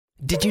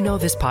Did you know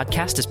this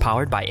podcast is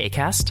powered by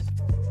Acast?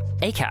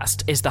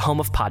 Acast is the home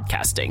of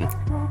podcasting.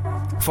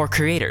 For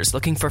creators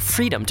looking for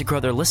freedom to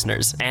grow their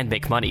listeners and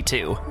make money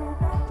too.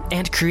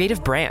 And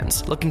creative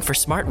brands looking for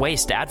smart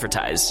ways to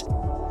advertise.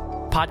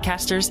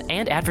 Podcasters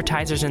and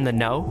advertisers in the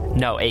know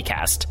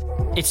Acast.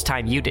 It's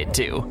time you did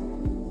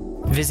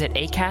too. Visit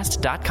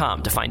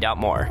acast.com to find out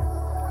more.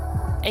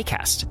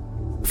 Acast,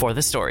 for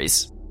the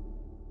stories.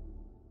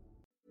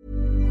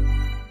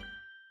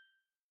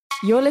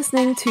 You're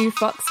listening to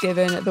Fucks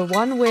Given, the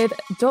one with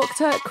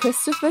Dr.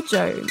 Christopher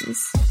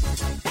Jones.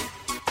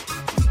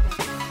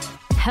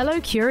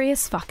 Hello,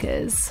 curious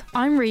fuckers.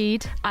 I'm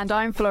Reed. And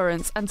I'm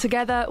Florence, and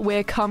together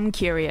we're Come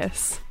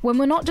Curious. When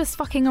we're not just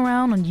fucking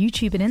around on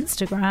YouTube and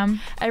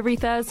Instagram. Every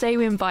Thursday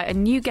we invite a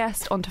new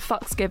guest onto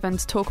Fucks Given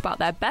to talk about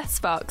their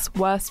best fucks,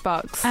 worst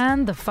fucks,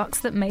 and the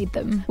fucks that made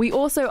them. We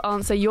also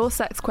answer your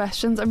sex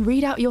questions and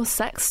read out your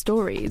sex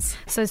stories.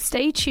 So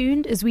stay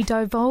tuned as we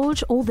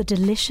divulge all the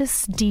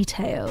delicious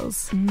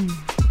details.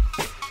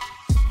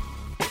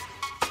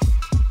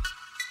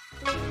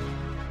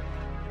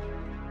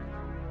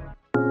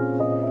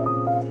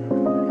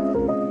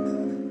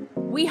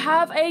 We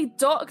have a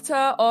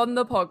doctor on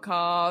the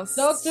podcast.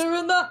 Doctor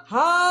in the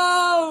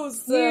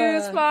house!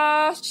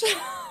 Newsflash!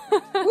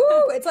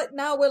 Woo! It's like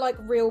now we're like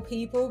real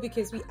people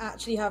because we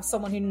actually have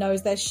someone who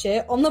knows their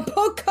shit on the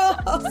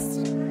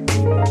podcast.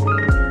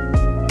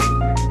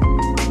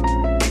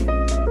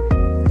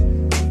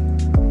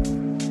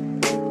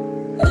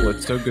 Well,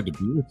 it's so good to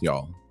be with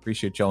y'all.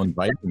 Appreciate y'all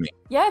inviting me.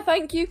 Yeah,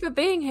 thank you for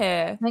being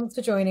here. Thanks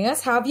for joining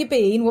us. How have you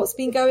been? What's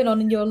been going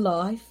on in your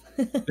life?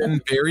 Been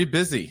very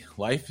busy.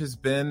 Life has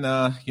been,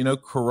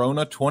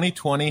 Corona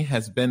 2020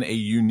 has been a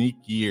unique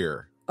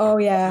year. Oh,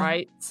 yeah.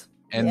 Right.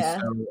 And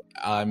so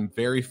I'm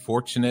very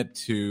fortunate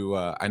to,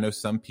 I know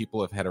some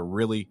people have had a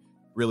really,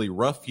 really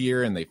rough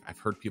year, and I've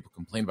heard people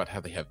complain about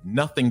how they have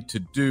nothing to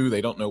do.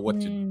 They don't know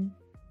what to do.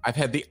 I've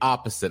had the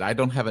opposite. I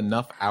don't have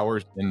enough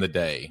hours in the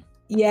day.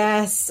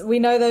 Yes, we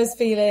know those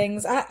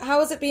feelings. How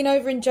has it been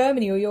over in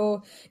Germany?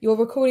 Or you're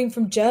recording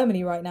from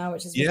Germany right now,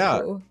 which is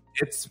really cool.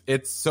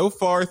 It's so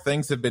far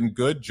things have been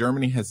good.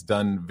 Germany has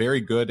done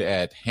very good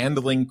at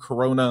handling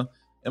Corona.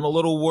 I'm a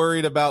little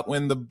worried about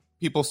when the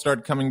people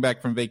start coming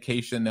back from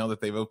vacation now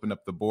that they've opened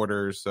up the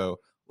borders. So a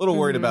little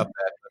worried about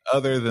that. But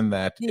other than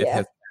that,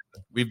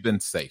 we've been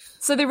safe.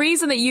 So the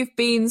reason that you've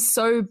been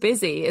so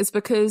busy is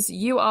because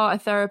you are a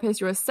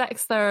therapist, you're a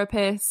sex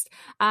therapist,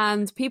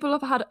 and people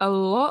have had a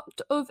lot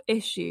of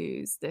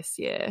issues this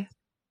year.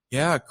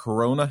 Yeah,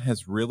 Corona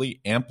has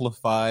really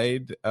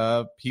amplified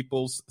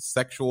people's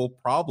sexual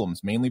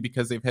problems, mainly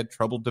because they've had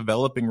trouble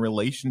developing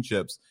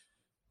relationships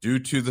due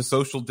to the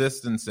social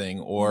distancing,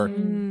 or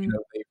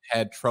they've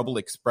had trouble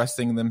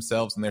expressing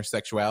themselves and their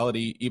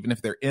sexuality, even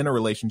if they're in a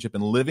relationship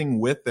and living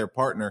with their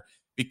partner,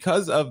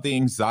 because of the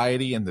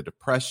anxiety and the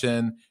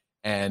depression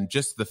and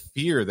just the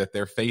fear that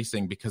they're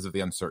facing because of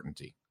the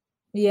uncertainty.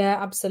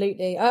 Yeah,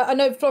 absolutely. I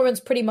know Florence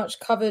pretty much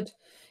covered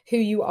who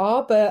you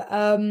are, but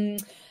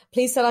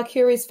please tell our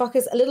curious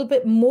fuckers a little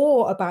bit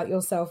more about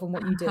yourself and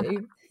what you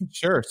do.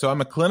 Sure. So I'm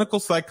a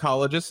clinical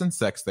psychologist and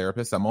sex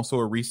therapist. I'm also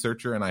a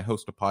researcher, and I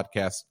host a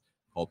podcast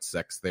called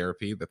Sex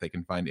Therapy that they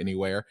can find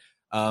anywhere.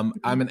 I'm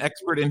an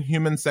expert in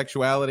human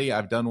sexuality.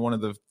 I've done one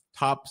of the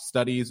top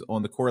studies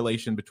on the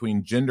correlation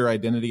between gender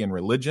identity and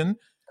religion.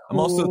 I'm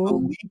also the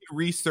lead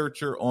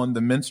researcher on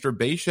the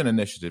Menstruation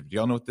Initiative. Do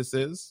y'all know what this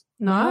is?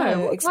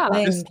 No,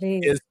 explain, This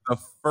please. is the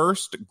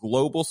first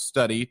global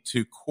study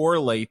to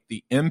correlate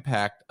the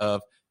impact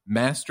of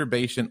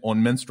masturbation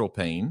on menstrual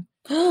pain.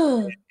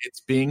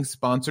 It's being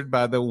sponsored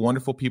by the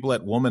wonderful people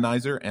at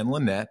Womanizer and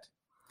Lynette.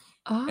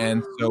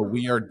 And so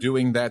we are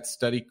doing that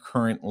study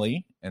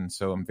currently. And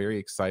so I'm very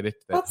excited.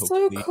 That's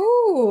so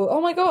cool.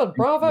 Oh my God.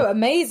 Bravo.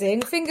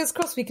 Amazing. Fingers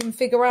crossed we can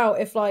figure out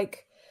if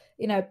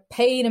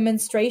pain and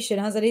menstruation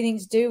has anything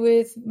to do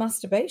with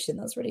masturbation.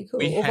 That's really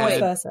cool. Or vice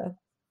versa.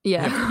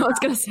 Yeah, I was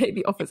going to say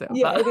the opposite of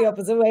that. The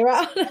opposite way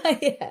around.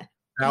 Yeah.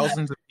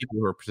 Thousands of people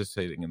who are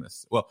participating in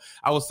this. Well,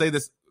 I will say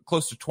this,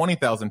 close to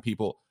 20,000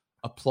 people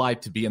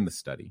applied to be in the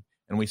study.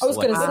 And we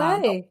selected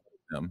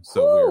them.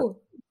 So we're a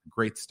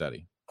great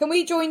study. Can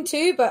we join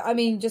too? But I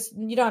mean, just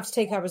you don't have to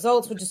take our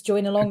results. We'll just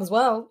join along as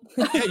well.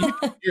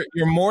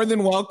 You're more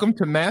than welcome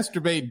to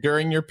masturbate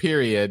during your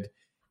period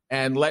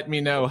and let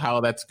me know how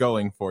that's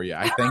going for you.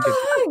 I think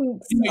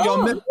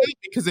y'all missed it,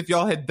 because if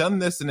y'all had done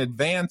this in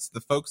advance,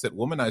 the folks at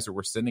Womanizer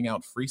were sending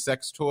out free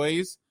sex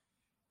toys.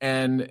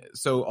 And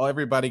so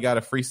everybody got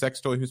a free sex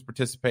toy who's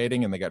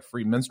participating, and they got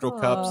free menstrual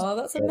cups. Oh,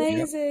 that's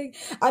amazing.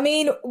 Yeah. I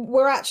mean,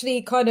 we're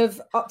actually kind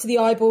of up to the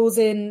eyeballs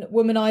in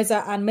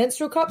Womanizer and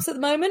menstrual cups at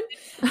the moment.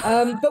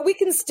 But we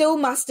can still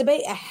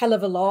masturbate a hell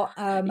of a lot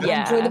and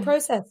enjoy the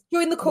process.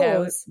 Join the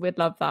cause. Yeah, we'd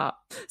love that.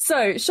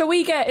 So, shall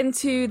we get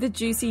into the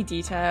juicy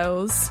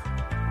details?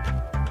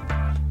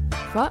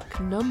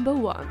 Fuck number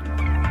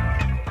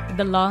 1.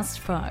 The last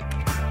fuck.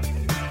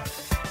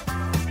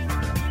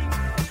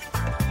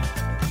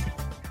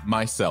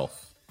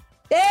 Myself.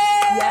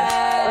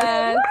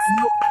 Yes!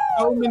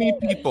 so many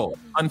people,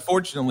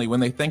 unfortunately, when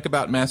they think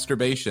about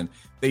masturbation,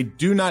 they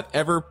do not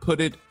ever put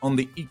it on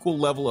the equal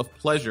level of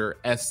pleasure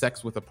as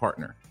sex with a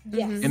partner.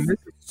 Yes. And this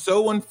is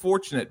so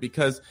unfortunate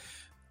because,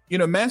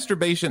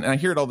 masturbation, and I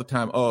hear it all the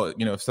time,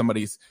 if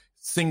somebody's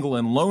single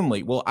and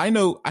lonely. Well, I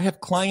know I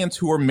have clients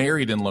who are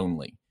married and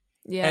lonely.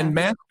 Yeah. And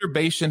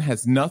masturbation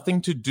has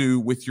nothing to do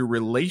with your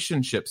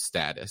relationship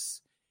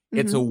status.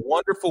 It's a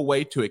wonderful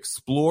way to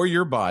explore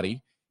your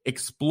body,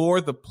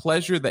 explore the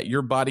pleasure that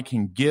your body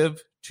can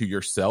give to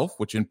yourself,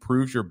 which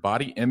improves your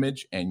body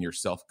image and your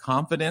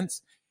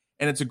self-confidence.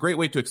 And it's a great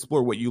way to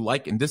explore what you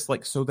like and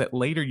dislike so that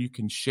later you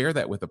can share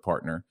that with a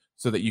partner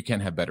so that you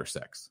can have better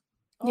sex.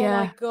 Oh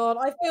my God.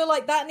 I feel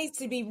like that needs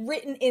to be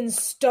written in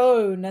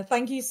stone.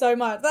 Thank you so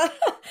much.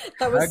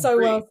 That was so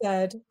well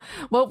said.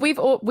 Well, we've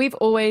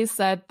always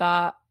said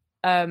that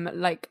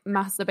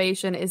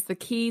masturbation is the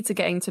key to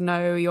getting to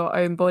know your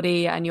own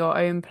body and your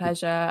own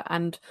pleasure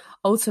and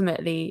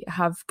ultimately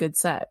have good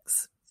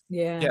sex.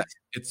 Yeah. Yes,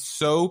 it's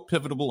so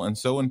pivotal and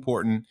so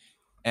important.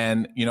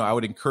 And, I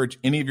would encourage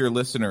any of your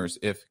listeners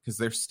because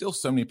there's still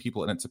so many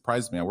people, and it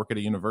surprises me. I work at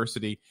a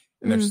university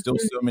and there's still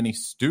so many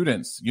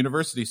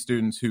university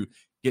students who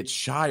get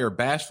shy or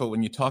bashful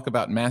when you talk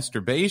about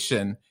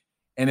masturbation.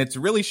 And it's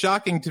really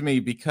shocking to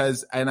me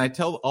and I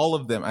tell all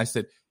of them, I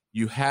said,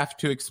 you have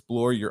to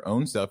explore your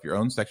own self, your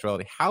own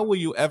sexuality. How will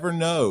you ever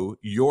know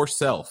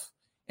yourself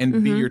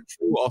and be your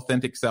true,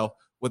 authentic self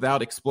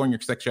without exploring your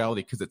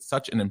sexuality? Because it's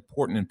such an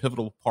important and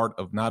pivotal part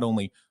of not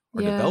only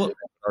our development,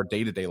 but our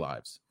day-to-day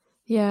lives.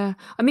 Yeah.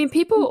 I mean,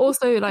 people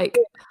also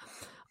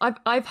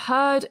I've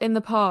heard in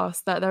the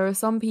past that there are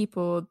some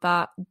people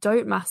that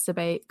don't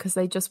masturbate because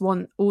they just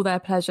want all their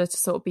pleasure to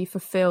sort of be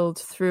fulfilled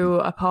through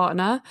a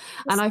partner.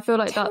 And I feel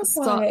like that's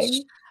such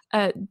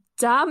a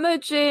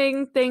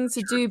damaging thing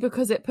to do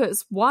because it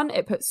puts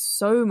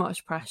so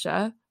much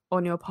pressure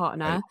on your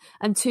partner. Right.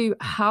 And two,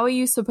 how are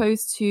you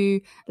supposed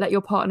to let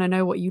your partner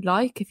know what you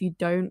like if you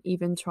don't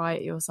even try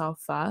it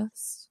yourself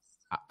first?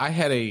 I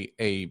had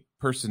a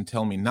person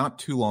tell me not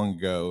too long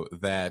ago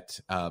that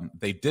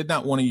they did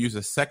not want to use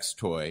a sex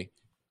toy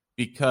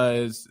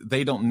because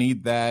they don't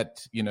need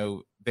that,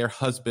 their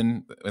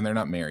husband, and they're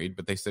not married,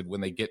 but they said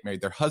when they get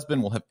married, their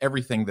husband will have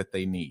everything that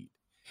they need.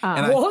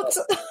 And what?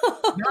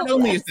 Not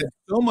only is it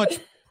so much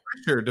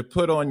pressure to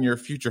put on your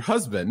future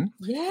husband,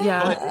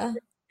 but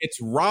it's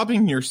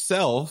robbing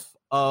yourself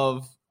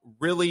of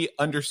really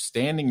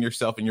understanding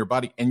yourself and your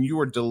body, and you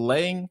are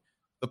delaying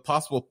the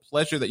possible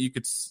pleasure that you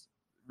could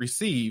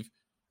receive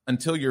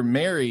until you're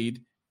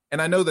married.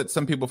 And I know that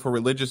some people, for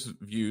religious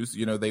views,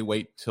 they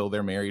wait till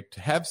they're married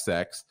to have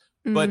sex,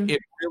 but it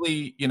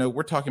really,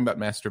 we're talking about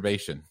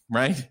masturbation,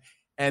 right?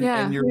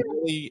 And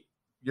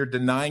you're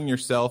denying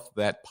yourself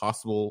that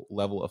possible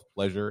level of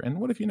pleasure. And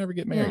what if you never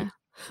get married?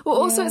 Well,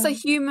 also it's a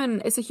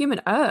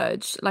human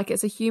urge. Like,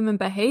 it's a human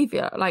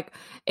behavior. Like,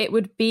 it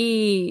would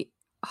be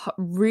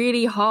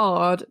really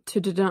hard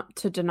to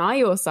deny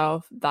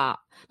yourself that.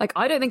 Like,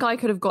 I don't think I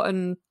could have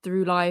gotten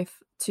through life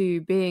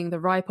to being the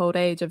ripe old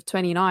age of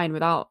 29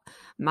 without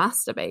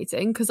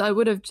masturbating, because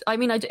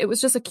it was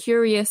just a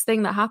curious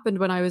thing that happened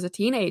when I was a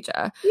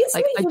teenager.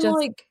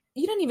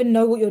 You don't even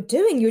know what you're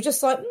doing. You're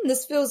just like,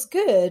 this feels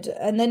good.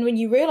 And then when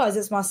you realize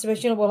it's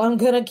masturbation, you're like, well, I'm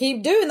going to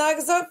keep doing that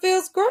because that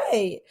feels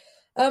great.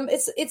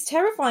 It's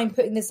terrifying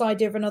putting this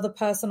idea of another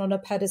person on a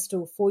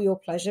pedestal for your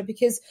pleasure,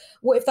 because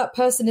what if that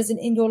person isn't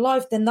in your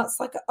life? Then that's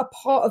like a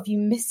part of you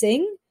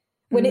missing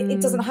when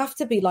it doesn't have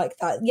to be like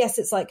that. Yes,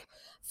 it's like,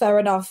 fair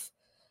enough.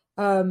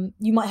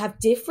 You might have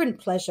different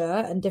pleasure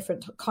and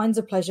different kinds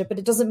of pleasure, but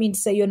it doesn't mean to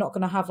say you're not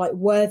going to have like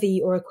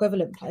worthy or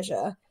equivalent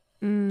pleasure.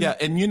 Yeah.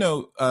 And,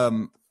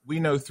 we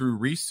know through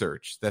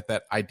research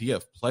that idea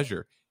of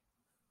pleasure,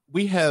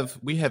 we have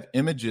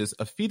images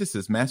of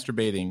fetuses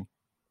masturbating,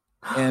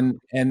 and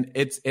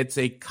it's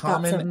a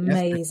common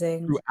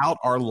aspect throughout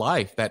our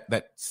life,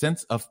 that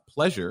sense of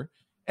pleasure,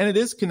 and it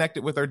is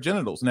connected with our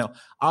genitals. Now,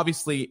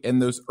 obviously, in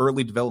those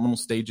early developmental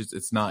stages,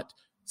 it's not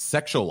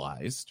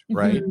sexualized,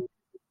 right?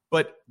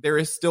 But there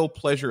is still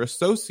pleasure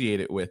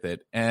associated with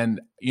it. And,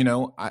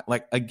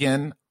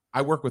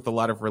 I work with a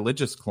lot of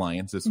religious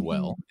clients as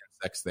well in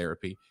sex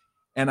therapy.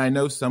 And I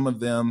know some of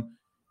them,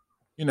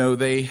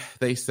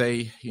 they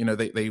say,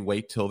 they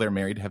wait till they're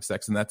married to have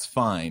sex, and that's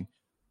fine.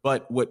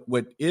 But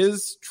what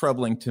is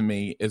troubling to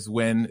me is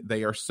when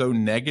they are so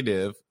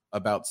negative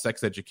about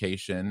sex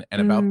education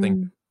and about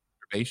things like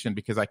masturbation,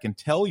 because I can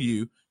tell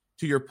you,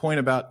 to your point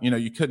about,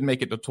 you couldn't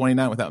make it to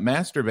 29 without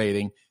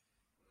masturbating.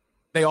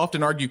 They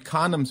often argue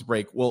condoms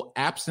break. Well,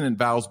 abstinent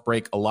vows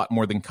break a lot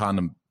more than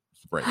condoms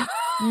break.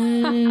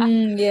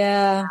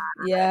 Yeah.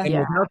 And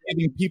without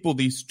giving people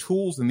these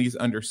tools and these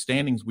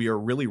understandings, we are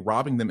really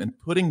robbing them and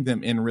putting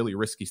them in really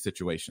risky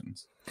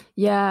situations.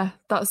 Yeah,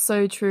 that's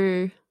so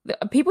true.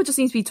 People just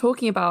need to be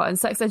talking about, and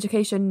sex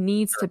education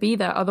needs to be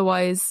there.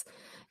 Otherwise,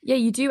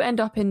 you do end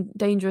up in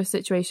dangerous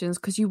situations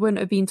because you wouldn't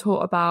have been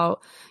taught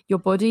about your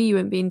body. You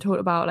wouldn't been taught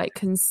about like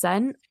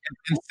consent.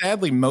 And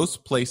sadly,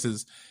 most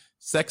places,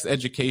 sex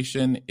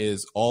education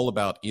is all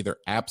about either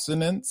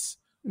abstinence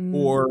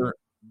or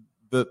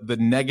the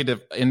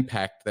negative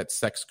impact that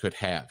sex could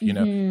have. You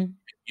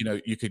know,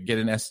 you could get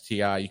an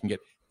STI, you can get,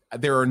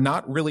 there are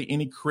not really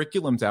any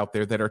curriculums out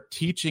there that are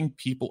teaching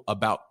people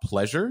about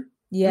pleasure.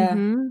 Yeah.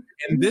 And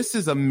this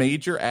is a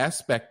major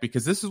aspect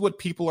because this is what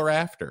people are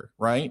after,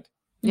 right?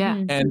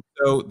 Yeah. And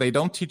so they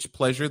don't teach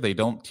pleasure. They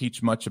don't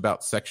teach much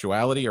about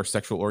sexuality or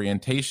sexual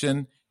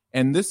orientation.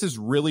 And this is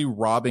really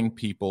robbing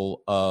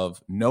people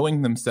of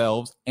knowing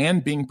themselves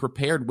and being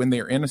prepared when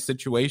they're in a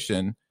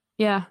situation.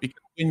 Yeah.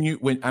 Because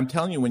when I'm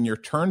telling you, when you're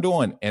turned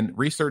on, and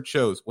research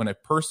shows when a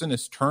person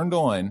is turned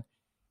on,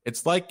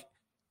 it's like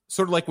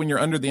sort of like when you're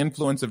under the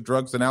influence of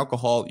drugs and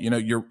alcohol, you know,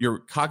 your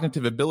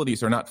cognitive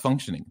abilities are not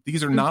functioning.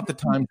 These are not the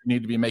times you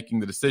need to be making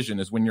the decision,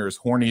 is when you're as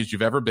horny as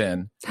you've ever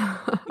been.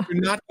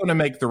 You're not going to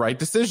make the right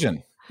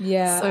decision.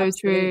 Yeah. So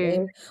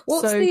absolutely.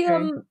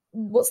 true.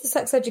 What's the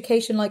sex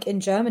education like in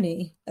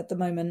Germany at the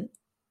moment?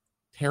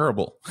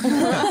 Terrible.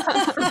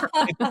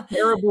 It's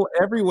terrible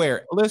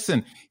everywhere.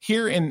 Listen,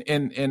 here in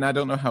I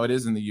don't know how it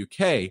is in the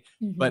UK,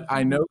 but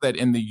I know that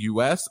in the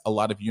US, a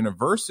lot of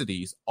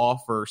universities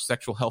offer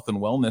sexual health and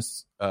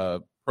wellness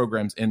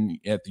programs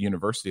at the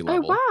university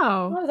level. Oh,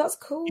 wow. Oh, that's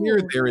cool.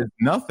 Here, there is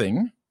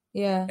nothing.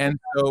 Yeah. And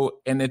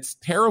it's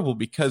terrible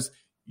because,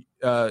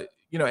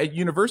 you know, at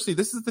university,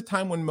 this is the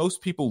time when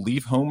most people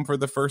leave home for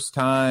the first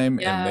time,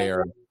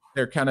 and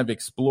they're kind of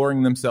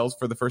exploring themselves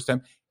for the first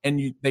time,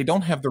 and they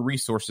don't have the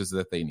resources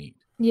that they need.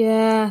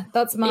 Yeah,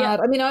 that's mad. Yeah.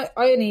 I mean, I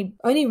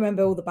only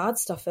remember all the bad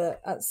stuff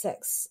at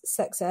sex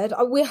ed.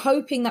 We're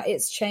hoping that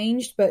it's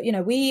changed, but you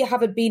know, we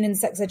haven't been in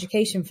sex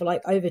education for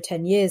like over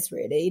 10 years,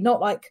 really.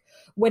 Not like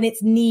when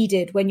it's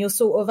needed, when you're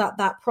sort of at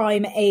that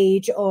prime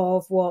age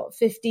of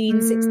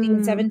 15,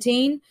 16,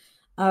 17.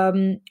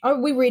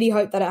 We really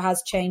hope that it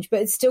has changed,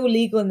 but it's still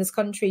legal in this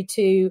country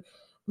to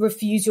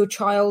refuse your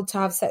child to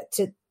have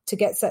to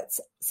get sex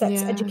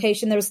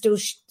education. There are still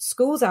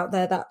schools out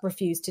there that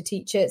refuse to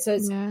teach it. So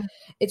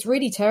it's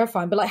really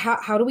terrifying. But like,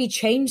 how do we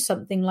change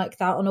something like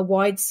that on a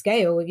wide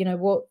scale? You know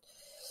what?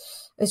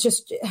 It's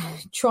just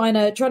trying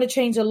to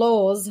change the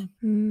laws.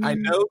 I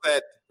know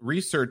that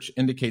research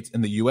indicates,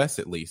 in the U.S.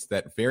 at least,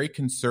 that very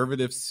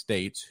conservative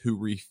states who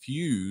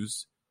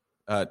refuse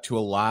to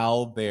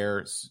allow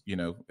their, you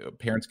know,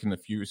 parents can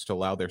refuse to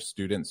allow their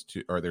students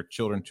to, or their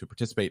children to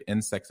participate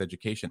in sex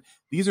education.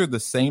 These are the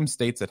same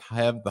states that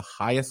have the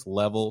highest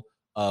level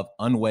of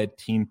unwed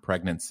teen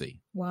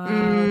pregnancy. Wow.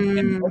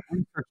 And what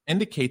research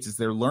indicates is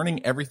they're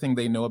learning everything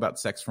they know about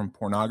sex from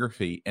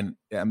pornography. And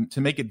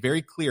to make it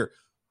very clear,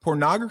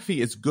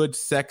 pornography is good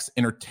sex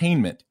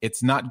entertainment.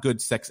 It's not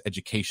good sex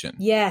education.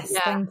 Yes.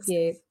 Thank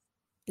you.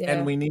 Yeah.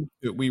 And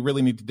we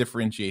really need to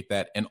differentiate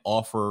that and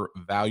offer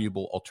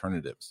valuable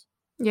alternatives.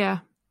 Yeah,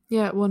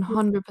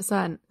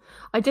 100%.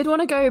 I did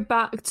want to go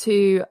back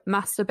to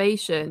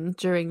masturbation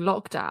during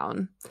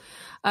lockdown,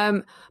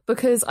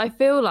 because I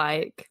feel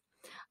like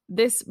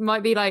this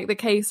might be like the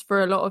case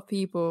for a lot of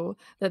people,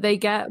 that they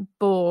get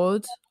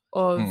bored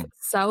of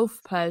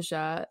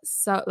self-pleasure,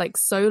 like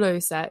solo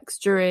sex,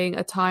 during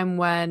a time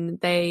when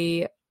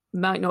they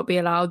might not be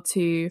allowed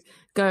to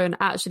go and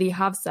actually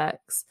have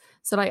sex.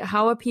 So like,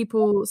 how are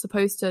people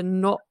supposed to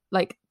not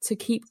like to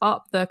keep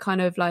up the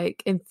kind of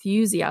like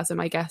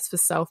enthusiasm, I guess, for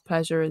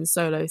self-pleasure and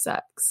solo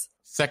sex?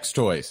 Sex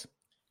toys.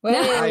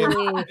 I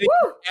am a big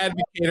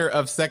advocate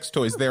of sex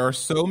toys. There are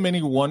so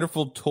many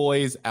wonderful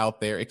toys out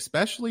there,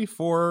 especially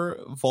for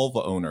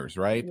vulva owners,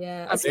 right?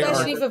 Yeah,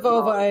 especially for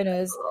vulva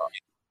owners.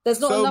 There's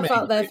not enough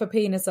out there for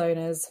penis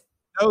owners.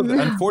 No,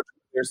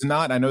 unfortunately, there's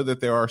not. I know that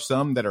there are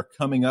some that are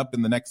coming up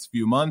in the next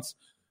few months.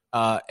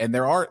 And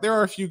there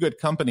are a few good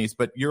companies,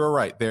 but you're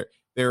right.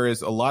 There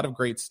is a lot of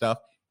great stuff.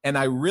 And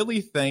I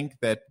really think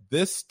that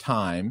this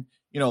time,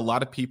 you know, a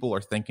lot of people are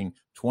thinking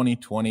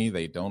 2020,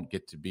 they don't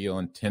get to be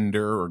on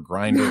Tinder or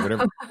Grindr,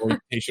 whatever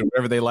orientation,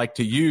 whatever they like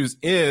to use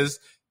is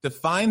to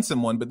find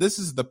someone. But this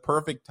is the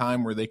perfect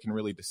time where they can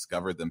really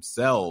discover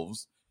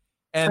themselves.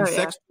 And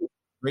sex toys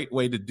are a great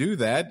way to do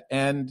that.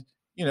 And,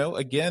 you know,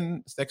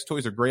 again, sex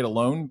toys are great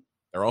alone.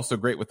 They're also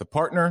great with a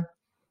partner.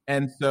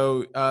 And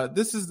so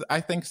I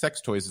think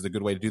sex toys is a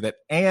good way to do that.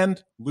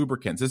 And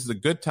lubricants. This is a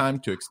good time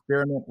to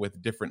experiment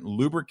with different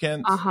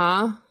lubricants,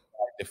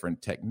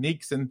 different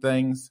techniques and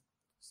things.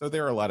 So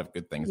there are a lot of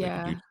good things they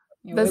can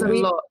do. There's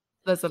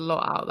a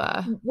lot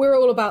out there. We're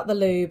all about the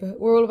lube.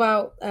 We're all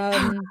about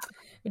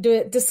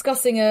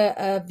discussing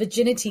a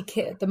virginity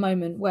kit at the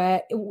moment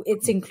where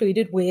it's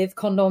included with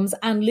condoms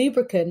and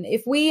lubricant.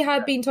 If we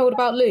had been told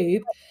about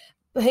lube,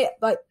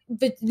 like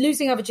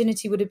losing our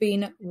virginity would have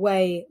been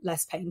way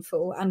less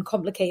painful and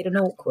complicated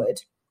and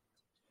awkward.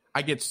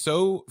 I get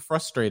so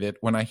frustrated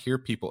when I hear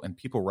people, and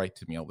people write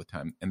to me all the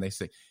time, and they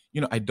say, you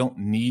know, I don't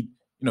need,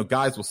 you know,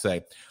 guys will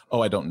say,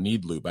 oh, I don't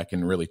need lube. I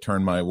can really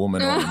turn my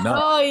woman on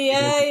enough. Oh,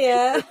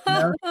 yeah.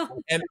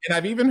 And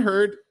I've even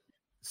heard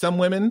some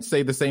women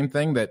say the same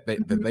thing, that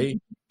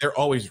they're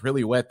always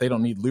really wet. They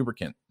don't need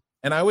lubricant.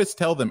 And I always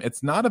tell them,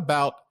 it's not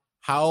about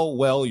how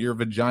well your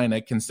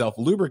vagina can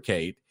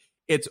self-lubricate.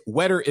 It's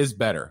wetter is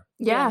better.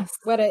 Yes.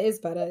 Wetter is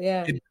better.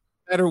 Yeah. It's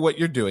better what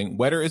you're doing.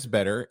 Wetter is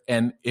better.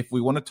 And if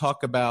we want to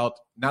talk about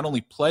not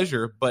only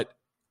pleasure, but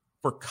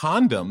for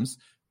condoms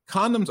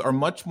are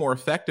much more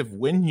effective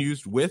when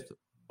used with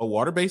a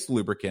water-based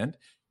lubricant.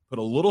 Put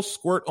a little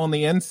squirt on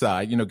the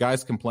inside. You know,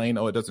 guys complain,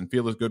 oh, it doesn't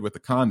feel as good with the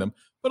condom.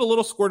 Put a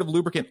little squirt of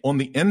lubricant on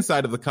the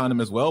inside of the condom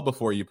as well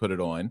before you put it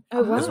on,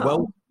 Oh, wow. as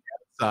well as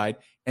the outside.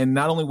 And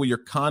not only will your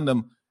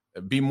condom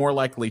be more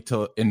likely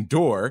to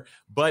endure,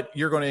 but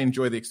you're going to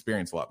enjoy the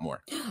experience a lot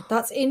more.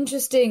 That's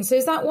interesting. So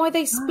is that why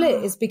they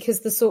split? Is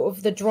because the sort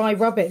of the dry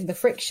rubbing, the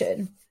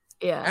friction?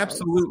 Yeah,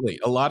 absolutely.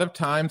 A lot of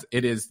times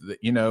it is,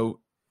 you know,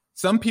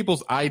 some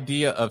people's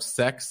idea of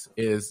sex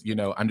is, you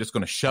know, I'm just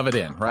going to shove it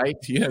in, right?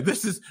 You know,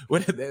 this is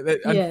what,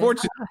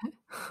 unfortunately,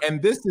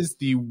 and this is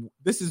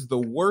the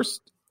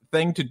worst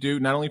thing to do,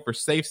 not only for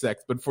safe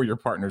sex, but for your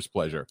partner's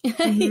pleasure.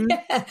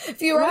 Yeah,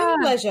 for your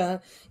own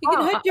pleasure. You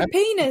can hurt your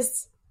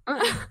penis.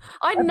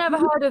 I'd never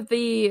heard of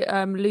the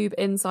lube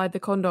inside the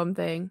condom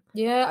thing.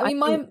 Yeah, I mean,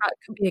 that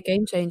could be a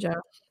game changer.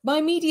 My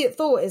immediate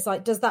thought is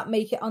like, does that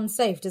make it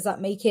unsafe? Does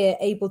that make it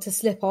able to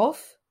slip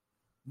off?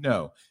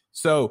 No.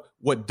 So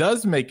what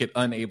does make it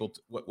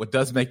what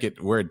does make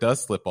it where it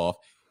does slip off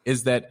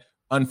is that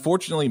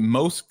unfortunately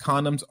most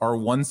condoms are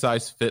one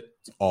size fits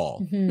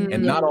all,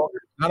 and not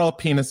all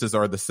penises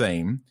are the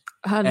same.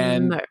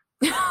 No.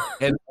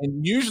 and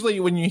usually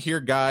when you hear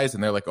guys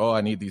and they're like, oh,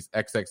 I need these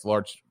XX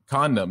large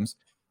condoms,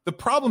 the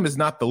problem is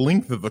not the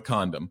length of the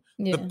condom.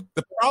 Yeah.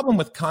 The problem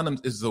with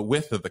condoms is the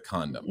width of the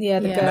condom.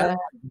 Yeah.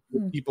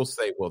 People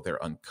say, well, they're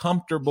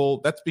uncomfortable.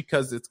 That's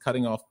because it's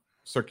cutting off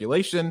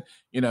circulation,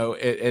 you know,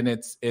 and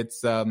it's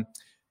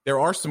there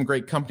are some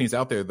great companies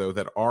out there though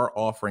that are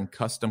offering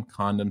custom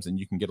condoms, and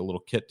you can get a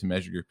little kit to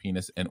measure your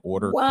penis and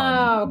order.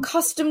 Wow,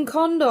 custom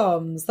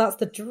condoms. That's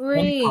the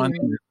dream.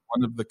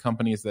 One of the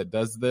companies that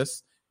does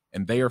this,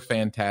 and they are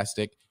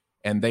fantastic,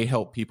 and they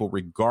help people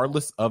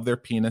regardless of their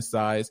penis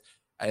size.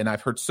 And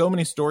I've heard so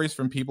many stories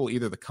from people,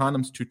 either the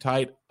condom's too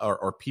tight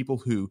or people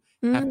who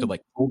have to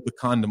like hold the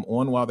condom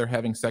on while they're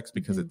having sex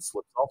because it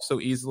slips off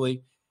so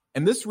easily.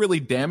 And this really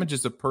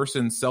damages a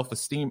person's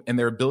self-esteem and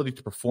their ability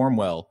to perform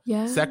well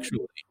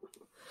sexually.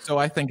 So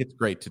I think it's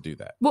great to do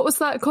that. What was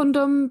that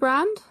condom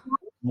brand?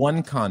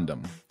 One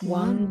Condom.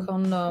 One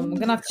Condom. I'm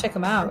going to have to check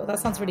them out. That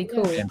sounds really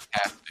cool.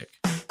 Fantastic.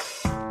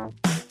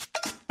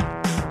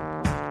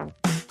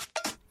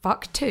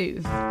 Fuck 2.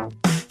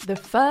 The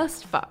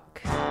first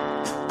fuck.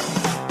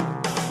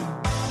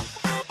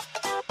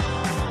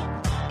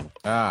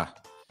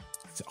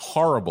 It's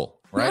horrible,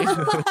 right?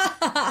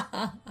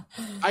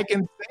 I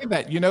can say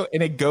that, you know,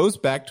 and it goes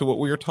back to what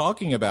we were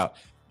talking about,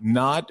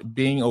 not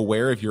being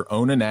aware of your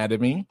own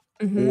anatomy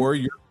or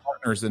your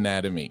partner's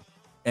anatomy.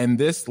 And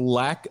this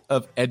lack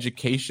of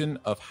education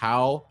of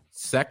how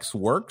sex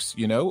works,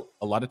 you know,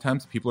 a lot of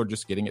times people are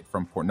just getting it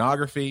from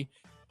pornography.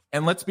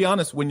 And let's be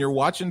honest, when you're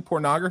watching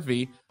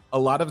pornography, a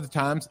lot of the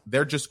times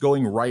they're just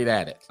going right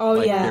at it. Oh,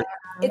 like, yeah.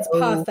 It's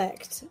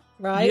perfect,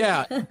 right?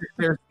 Yeah.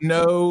 There's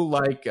no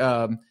like,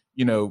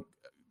 you know,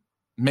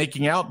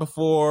 making out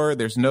before.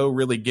 There's no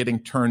really getting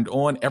turned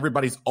on.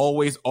 Everybody's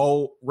always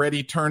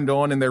already turned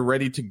on and they're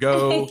ready to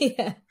go.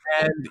 Yeah.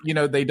 And, you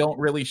know, they don't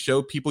really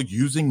show people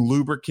using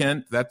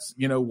lubricant. That's,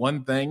 you know,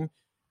 one thing.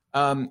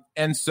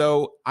 And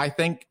so I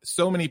think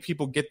so many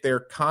people get their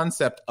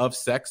concept of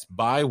sex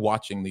by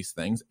watching these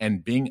things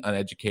and being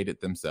uneducated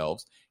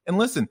themselves. And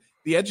listen,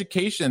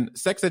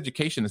 sex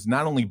education is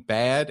not only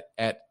bad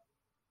at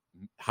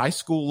high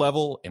school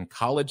level and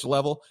college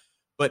level,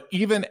 but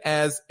even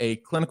as a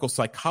clinical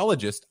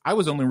psychologist, I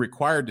was only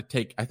required to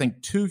take, I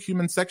think, 2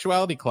 human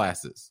sexuality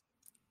classes.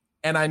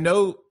 And I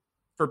know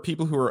for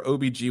people who are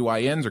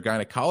OBGYNs or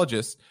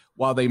gynecologists,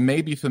 while they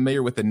may be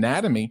familiar with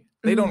anatomy,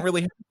 they don't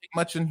really have to take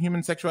much in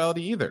human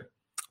sexuality either.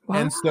 Wow.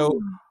 And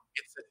so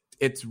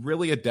it's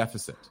really a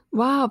deficit.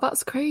 Wow,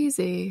 that's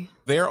crazy.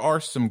 There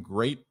are some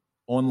great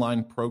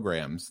online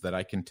programs that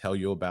I can tell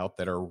you about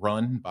that are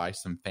run by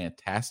some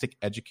fantastic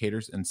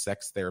educators and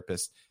sex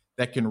therapists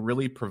that can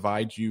really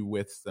provide you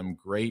with some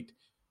great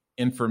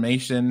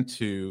information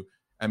to,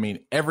 I mean,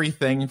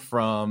 everything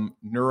from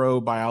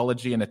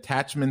neurobiology and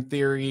attachment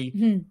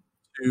theory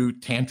to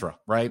tantra,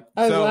 right?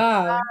 Oh, so,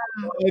 wow.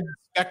 A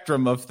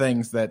spectrum of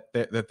things that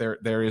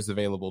there is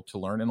available to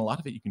learn. And a lot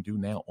of it you can do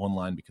now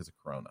online because of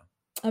Corona.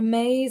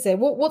 Amazing.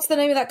 What's the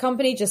name of that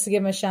company? Just to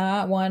give them a shout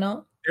out. Why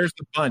not? There's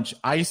a bunch.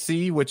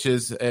 IC, which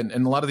is, and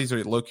a lot of these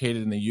are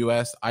located in the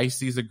U.S.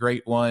 IC is a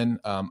great one.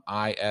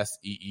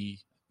 ISEE,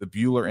 the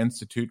Bueller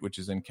Institute, which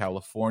is in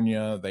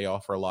California. They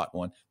offer a lot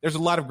one. There's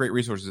a lot of great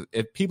resources.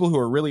 If people who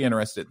are really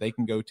interested, they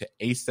can go to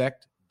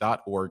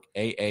asect.org,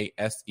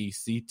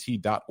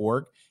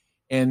 AASECT.org.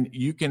 And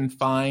you can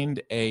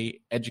find a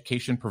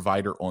education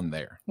provider on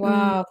there.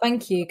 Wow,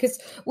 thank you. Because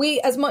we,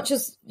 as much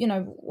as, you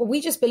know, we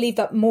just believe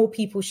that more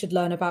people should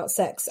learn about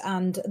sex.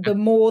 And the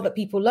more that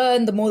people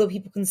learn, the more that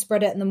people can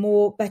spread it and the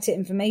more better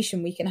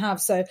information we can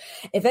have. So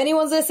if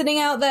anyone's listening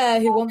out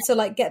there who wants to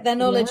like get their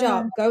knowledge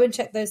up, go and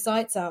check those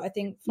sites out. I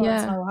think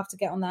Florence and I will have to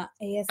get on that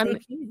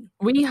ASAP.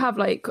 We have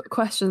like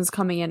questions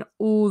coming in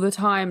all the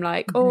time.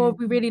 Like, oh,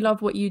 we really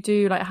love what you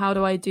do. Like, how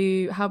do I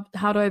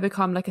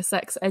become like a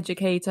sex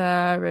educator?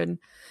 And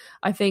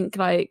I think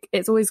like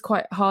it's always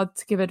quite hard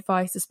to give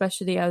advice,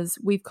 especially as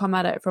we've come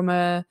at it from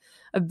a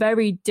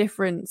very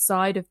different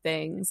side of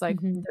things,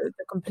 like the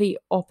complete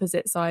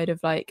opposite side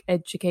of like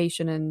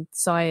education and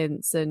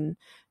science and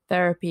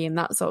therapy and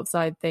that sort of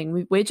side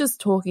thing. We're just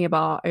talking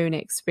about our own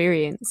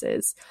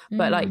experiences,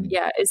 but like,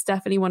 yeah, it's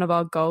definitely one of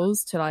our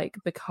goals to like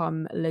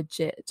become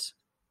legit.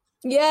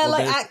 Yeah, well,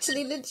 like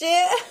actually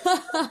legit.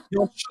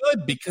 You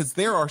should, because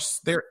there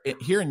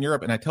here in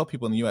Europe, and I tell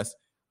people in the US,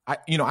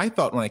 I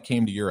thought when I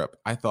came to Europe,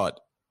 I thought,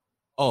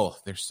 oh,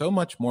 they're so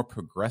much more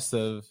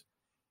progressive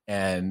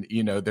and,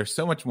 they're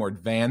so much more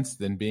advanced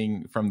than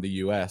being from the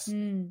US.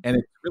 And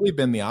it's really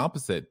been the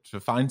opposite.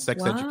 To find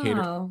sex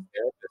educators and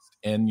therapists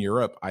in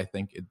Europe, I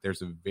think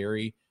there's a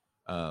very,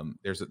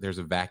 there's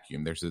a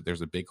vacuum.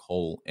 There's a big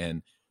hole.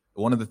 And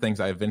one of the things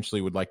I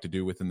eventually would like to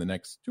do within the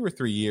next 2 or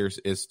 3 years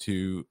is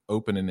to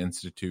open an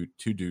institute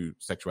to do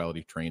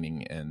sexuality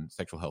training and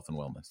sexual health and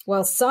wellness.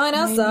 Well, sign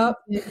us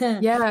up.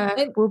 Yeah,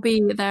 we'll be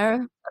there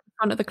at the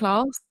front of the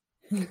class.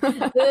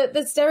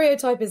 the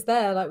stereotype is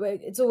there. Like,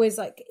 it's always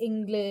like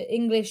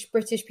English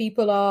British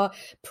people are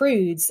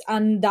prudes,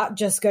 and that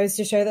just goes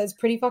to show that it's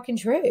pretty fucking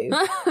true. Is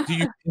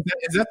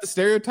that the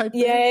stereotype?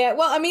 Yeah.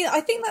 Well, I mean,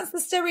 I think that's the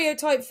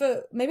stereotype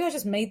for. Maybe I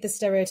just made the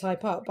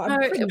stereotype up, but I'm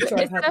pretty sure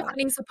I've heard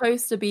definitely that.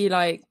 Supposed to be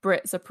like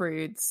Brits are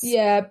prudes.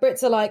 Yeah,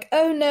 Brits are like,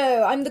 oh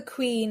no, I'm the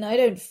queen, I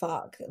don't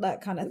fuck,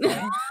 that kind of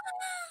thing.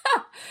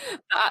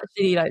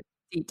 Actually, like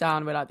deep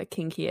down, we're like the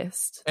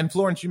kinkiest. And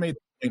Florence, you made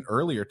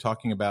earlier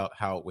talking about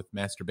how with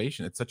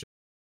masturbation it's such a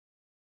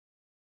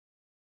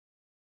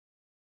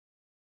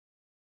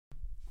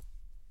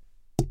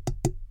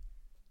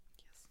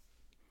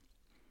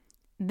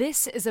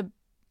This is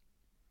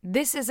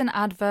an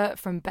advert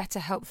from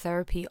BetterHelp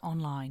Therapy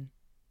Online.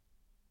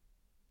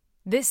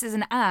 This is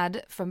an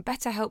ad from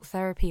BetterHelp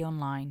Therapy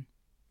Online.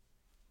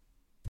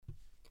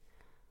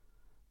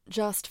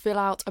 Just fill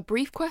out a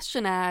brief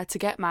questionnaire to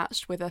get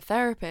matched with a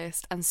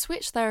therapist and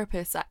switch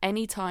therapists at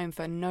any time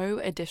for no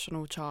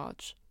additional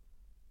charge.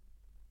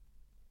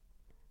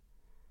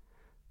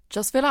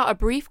 Just fill out a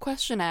brief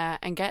questionnaire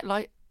and get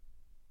matched.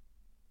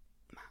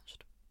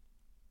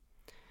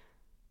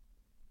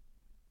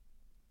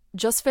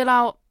 Just fill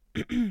out...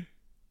 Why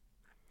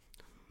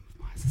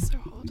is this so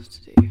hard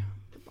to do?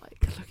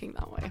 Like, looking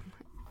that way.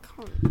 I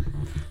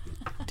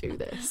can't do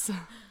this.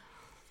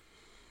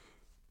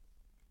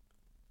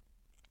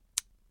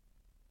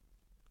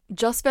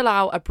 Just fill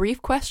out a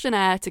brief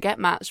questionnaire to get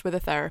matched with a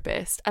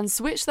therapist and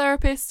switch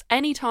therapists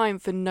anytime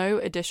for no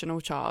additional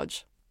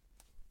charge.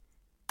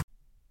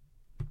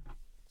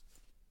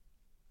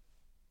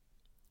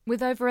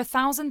 With over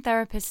 1,000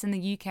 therapists in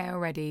the UK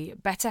already,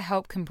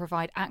 BetterHelp can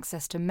provide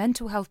access to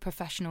mental health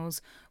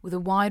professionals with a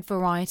wide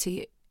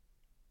variety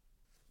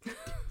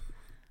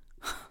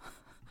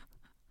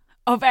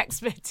of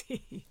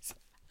expertise.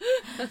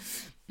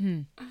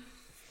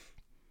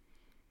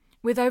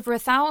 With over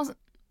 1,000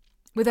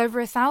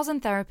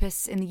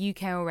 therapists in the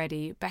UK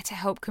already,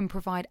 BetterHelp can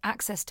provide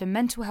access to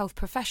mental health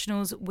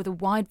professionals with a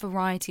wide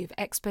variety of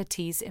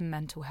expertise in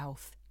mental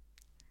health.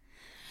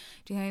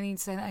 Do you think I need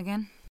to say that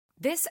again?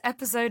 This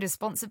episode is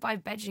sponsored by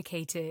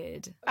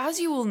Beducated. As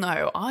you all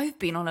know, I've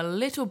been on a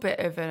little bit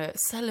of a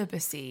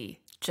celibacy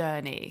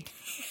journey.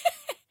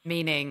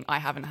 Meaning I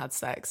haven't had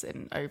sex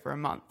in over a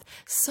month.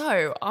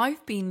 So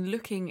I've been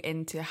looking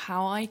into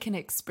how I can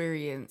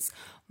experience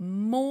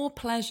more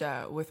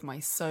pleasure with my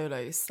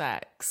solo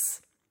sex.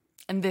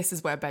 And this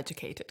is where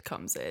Beducated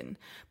comes in,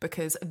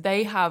 because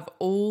they have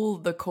all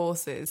the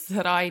courses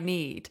that I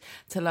need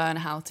to learn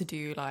how to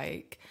do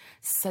like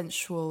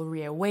sensual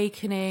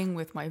reawakening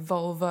with my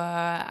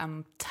vulva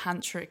and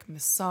tantric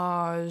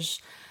massage.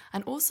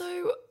 And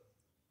also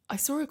I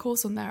saw a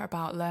course on there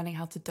about learning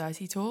how to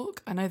dirty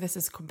talk. I know this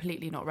is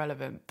completely not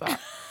relevant, but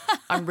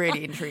I'm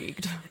really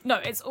intrigued. No,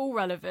 it's all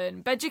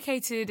relevant.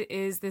 Beducated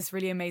is this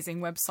really amazing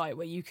website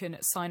where you can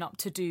sign up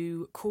to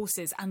do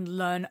courses and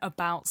learn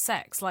about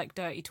sex, like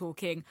dirty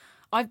talking.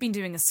 I've been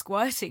doing a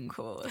squirting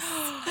course.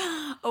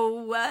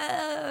 Oh,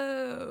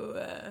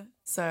 wow.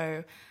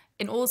 So,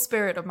 in all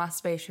spirit of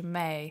Masturbation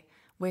May,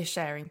 we're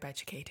sharing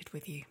Beducated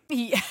with you.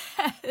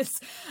 Yes.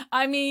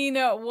 I mean,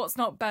 what's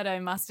not better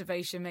in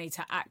Masturbation May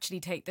to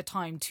actually take the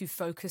time to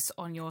focus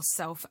on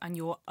yourself and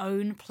your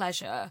own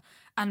pleasure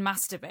and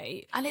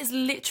masturbate. And it's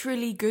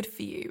literally good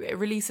for you. It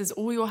releases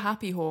all your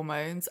happy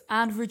hormones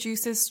and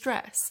reduces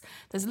stress.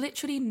 There's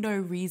literally no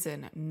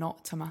reason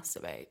not to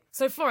masturbate.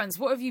 So Florence,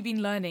 what have you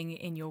been learning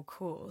in your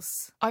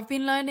course? I've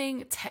been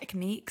learning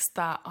techniques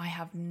that I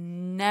have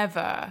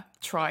never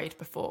tried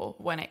before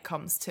when it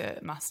comes to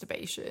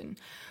masturbation.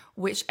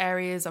 Which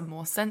areas are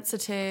more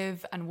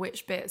sensitive and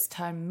which bits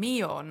turn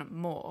me on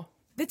more.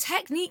 The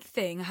technique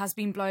thing has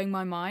been blowing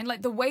my mind,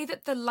 like the way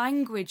that the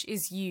language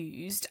is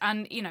used,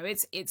 and you know,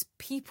 it's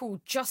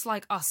people just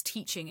like us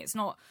teaching. It's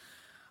not,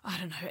 I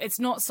don't know, it's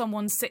not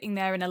someone sitting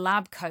there in a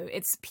lab coat.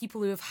 It's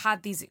people who have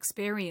had these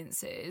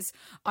experiences.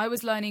 I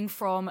was learning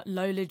from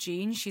Lola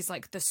Jean. She's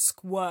like the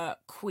squirt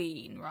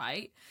queen,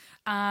 right?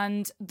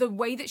 And the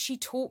way that she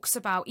talks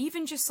about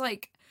even just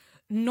like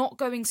not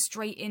going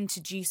straight into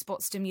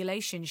G-spot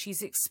stimulation.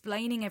 She's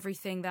explaining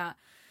everything that,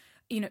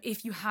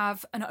 if you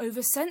have an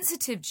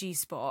oversensitive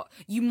G-spot,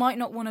 you might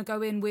not want to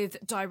go in with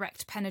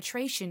direct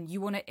penetration.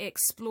 You want to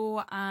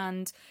explore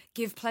and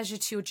give pleasure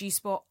to your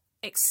G-spot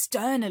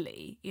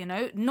externally,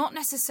 not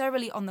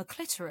necessarily on the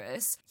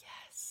clitoris.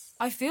 Yes.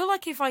 I feel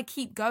like if I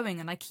keep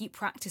going and I keep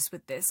practice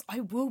with this,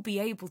 I will be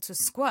able to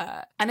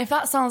squirt. And if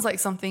that sounds like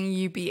something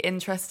you'd be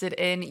interested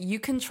in, you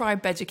can try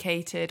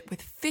Beducated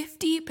with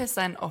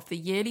 50% off the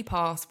yearly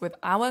pass with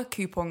our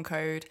coupon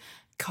code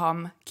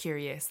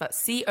COMECurious.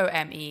 That's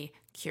COME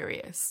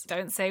Curious.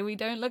 Don't say we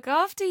don't look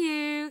after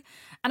you.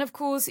 And of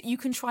course, you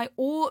can try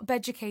all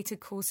Beducated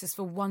courses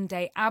for 1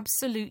 day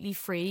absolutely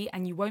free,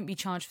 and you won't be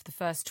charged for the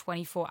first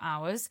 24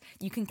 hours.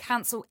 You can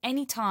cancel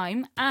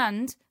anytime,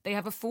 and they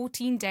have a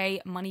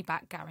 14-day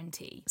money-back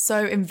guarantee.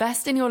 So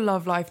invest in your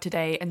love life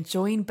today and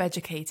join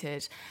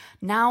Beducated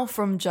now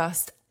from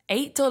just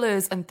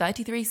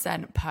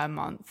 $8.33 per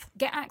month.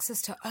 Get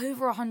access to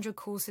over 100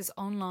 courses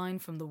online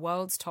from the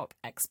world's top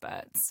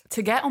experts.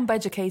 To get on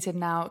Beducated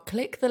now,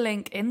 click the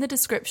link in the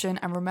description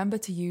and remember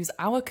to use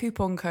our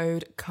coupon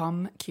code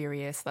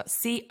COMECurious.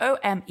 That's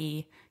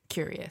COME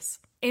Curious.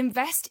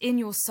 Invest in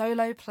your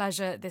solo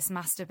pleasure this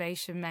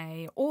masturbation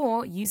May,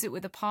 or use it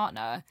with a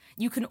partner.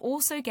 You can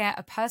also get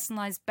a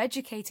personalised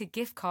Beducated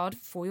gift card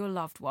for your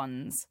loved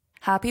ones.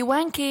 Happy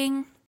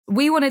wanking!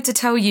 We wanted to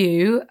tell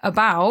you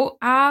about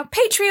our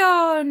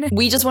Patreon.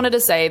 We just wanted to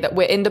say that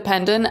we're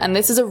independent, and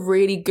this is a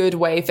really good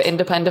way for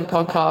independent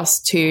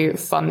podcasts to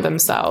fund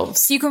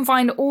themselves. You can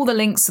find all the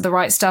links to the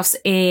right stuffs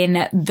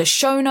in the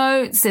show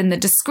notes, in the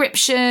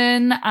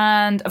description,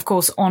 and of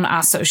course on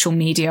our social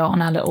media,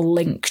 on our little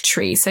link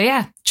tree. So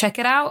yeah, check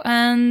it out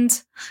and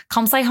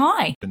come say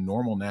hi. The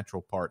normal,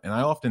 natural part. And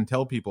I often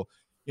tell people,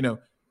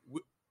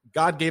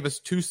 God gave us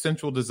two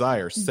central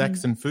desires,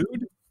 sex and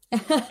food.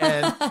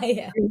 And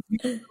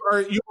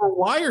you are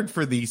wired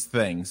for these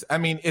things. I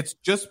mean, it's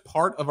just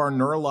part of our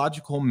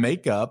neurological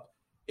makeup.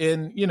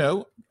 And,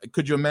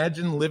 could you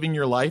imagine living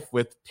your life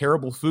with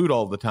terrible food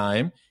all the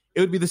time? It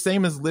would be the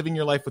same as living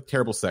your life with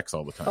terrible sex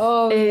all the time.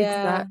 Oh,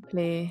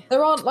 exactly.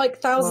 There aren't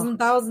like thousands and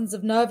thousands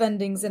of nerve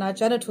endings in our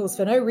genitals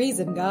for no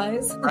reason,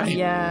 guys. Right.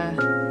 Yeah.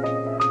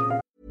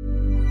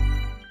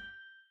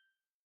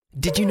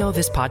 Did you know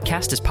this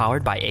podcast is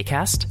powered by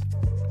Acast?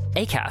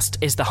 Acast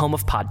is the home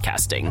of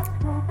podcasting.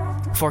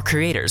 For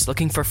creators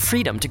looking for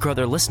freedom to grow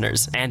their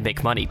listeners and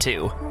make money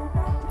too.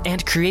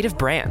 And creative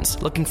brands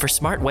looking for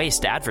smart ways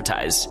to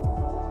advertise.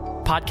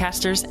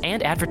 Podcasters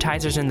and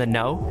advertisers in the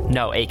know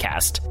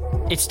Acast.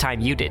 It's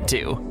time you did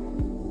too.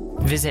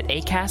 Visit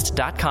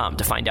acast.com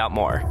to find out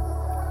more.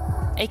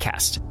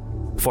 Acast,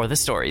 for the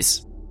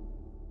stories.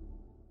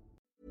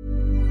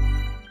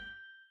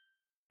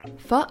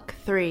 Fuck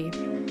 3.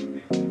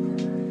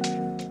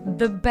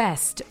 The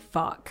best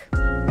fuck.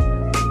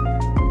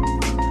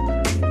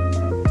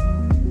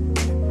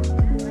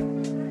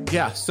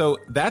 Yeah, so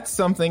that's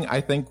something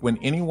I think when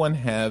anyone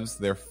has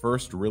their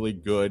first really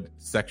good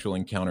sexual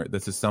encounter,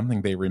 this is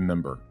something they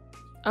remember.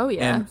 Oh,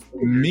 yeah. And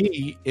for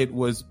me, it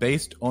was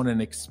based on an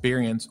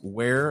experience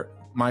where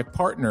my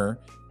partner,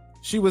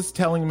 she was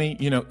telling me,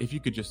 if you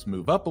could just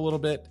move up a little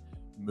bit,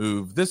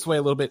 move this way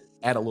a little bit,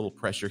 add a little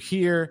pressure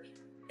here.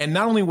 And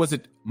not only was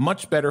it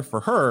much better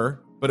for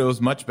her, but it was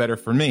much better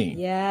for me.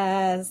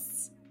 Yes.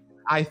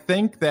 I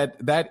think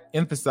that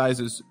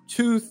emphasizes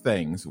two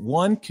things.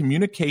 One,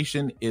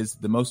 communication is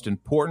the most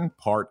important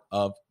part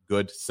of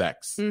good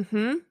sex.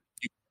 Mm-hmm.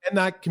 You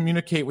cannot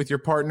communicate with your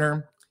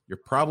partner, you're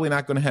probably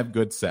not going to have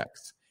good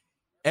sex.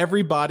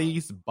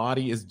 Everybody's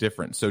body is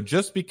different. So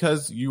just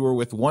because you were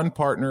with one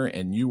partner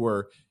and you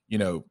were,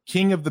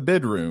 king of the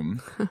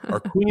bedroom or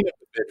queen of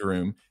the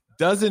bedroom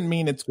doesn't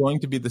mean it's going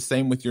to be the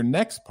same with your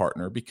next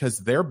partner, because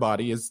their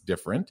body is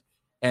different.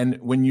 And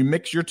when you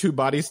mix your two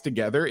bodies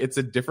together, it's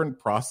a different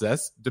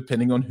process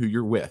depending on who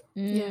you're with.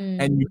 Mm.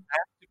 And you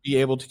have to be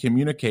able to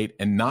communicate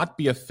and not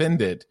be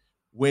offended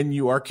when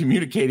you are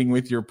communicating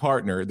with your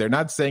partner. They're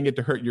not saying it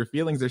to hurt your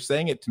feelings. They're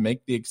saying it to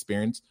make the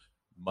experience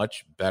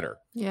much better.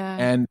 Yeah.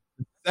 And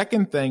the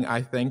second thing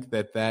I think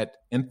that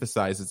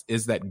emphasizes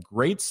is that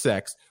great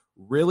sex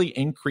really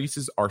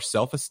increases our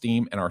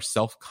self-esteem and our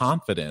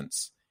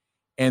self-confidence.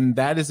 And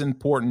that is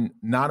important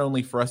not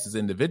only for us as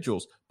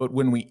individuals, but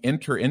when we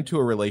enter into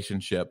a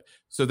relationship,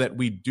 so that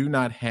we do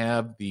not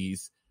have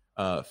these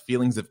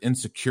feelings of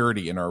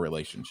insecurity in our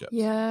relationships.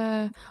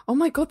 Yeah. Oh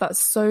my God, that's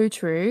so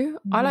true.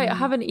 I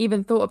haven't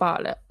even thought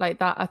about it like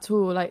that at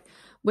all. Like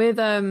with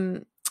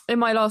in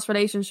my last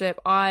relationship,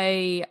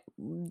 I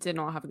did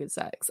not have good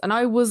sex, and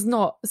I was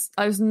not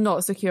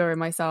secure in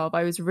myself.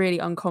 I was really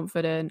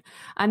unconfident.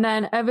 And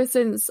then ever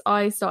since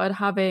I started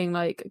having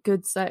like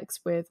good sex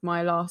with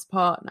my last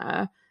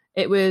partner,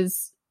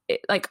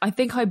 I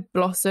think I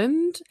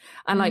blossomed,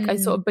 and like I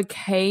sort of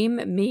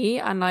became me,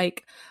 and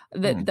like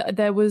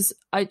there was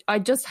I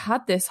just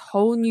had this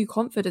whole new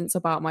confidence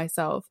about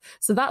myself.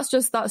 So that's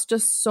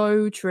just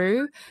so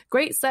true.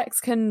 Great sex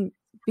can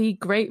be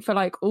great for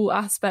like all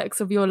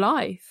aspects of your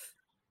life.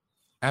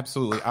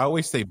 Absolutely. I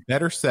always say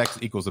better sex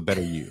equals a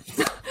better you.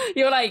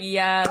 You're like,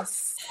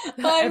 yes.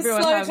 I'm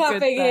Everyone slow have good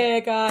clapping sex.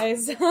 here,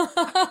 guys.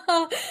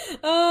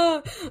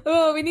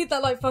 Oh, we need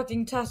that like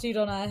fucking tattooed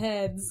on our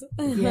heads.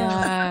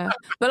 Yeah.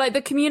 But like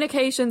the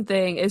communication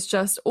thing is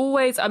just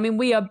always, I mean,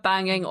 we are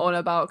banging on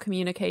about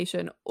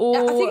communication all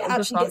I think it the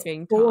actually fucking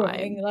gets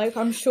boring. time. Like,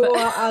 I'm sure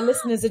our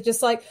listeners are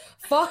just like,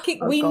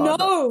 fucking, we God.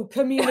 know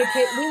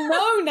communicate. We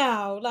know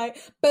now.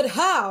 Like, but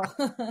how?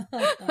 Well,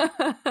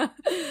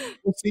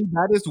 see,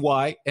 that is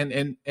why,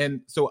 and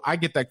so I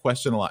get that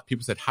question a lot.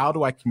 People said, "How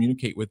do I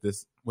communicate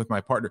with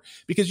my partner?"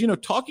 Because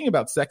talking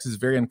about sex is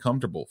very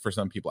uncomfortable for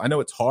some people. I know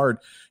it's hard.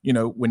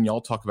 When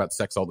y'all talk about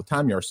sex all the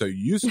time, you are so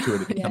used to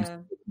it, it becomes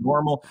a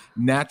normal,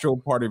 natural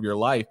part of your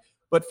life.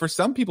 But for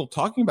some people,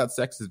 talking about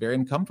sex is very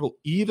uncomfortable,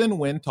 even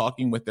when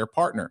talking with their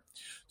partner.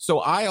 So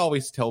I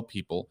always tell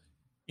people,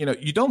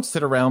 you don't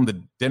sit around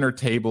the dinner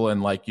table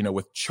and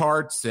with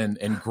charts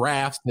and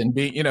graphs and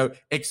be,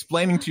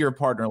 explaining to your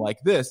partner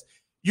like this.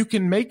 You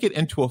can make it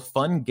into a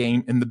fun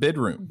game in the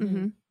bedroom.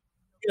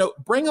 Mm-hmm.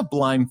 Bring a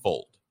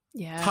blindfold.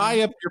 Yeah.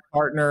 Tie up your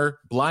partner,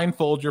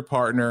 blindfold your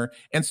partner,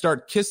 and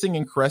start kissing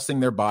and caressing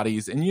their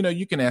bodies. And,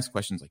 you can ask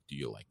questions like, do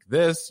you like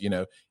this?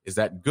 Is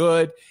that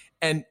good?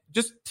 And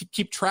just to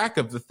keep track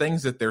of the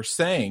things that they're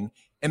saying.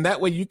 And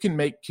that way you can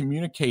make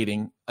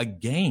communicating a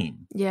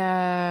game.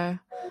 Yeah.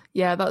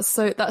 Yeah, that's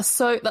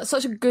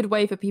such a good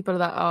way for people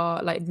that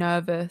are like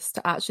nervous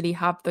to actually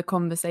have the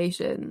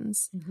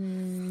conversations.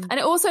 Mm-hmm. And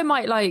it also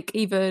might like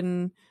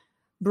even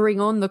bring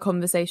on the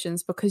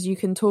conversations because you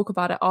can talk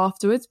about it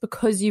afterwards,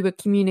 because you were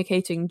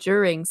communicating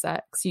during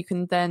sex. You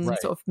can then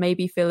sort of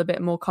maybe feel a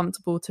bit more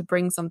comfortable to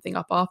bring something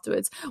up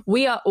afterwards.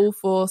 We are all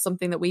for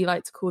something that we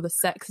like to call the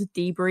sex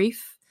debrief,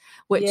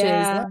 which is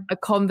a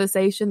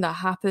conversation that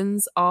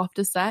happens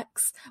after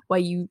sex where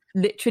you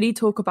literally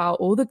talk about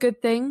all the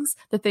good things,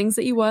 the things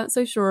that you weren't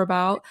so sure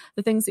about,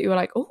 the things that you were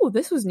like, oh,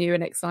 this was new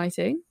and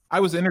exciting.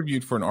 I was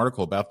interviewed for an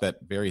article about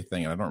that very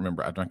thing. And I don't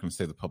remember, I'm not going to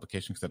say the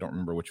publication because I don't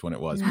remember which one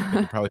it was, but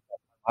you probably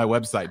my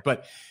website.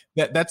 But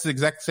that's the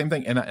exact same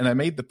thing. And I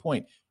made the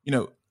point,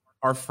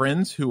 our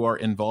friends who are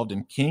involved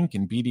in kink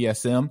and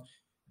BDSM,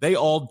 they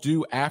all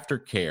do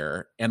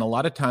aftercare. And a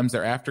lot of times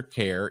their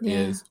aftercare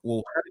is,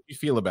 well, how did you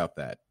feel about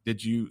that?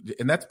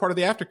 And that's part of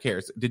the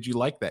aftercare. Did you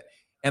like that?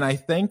 And I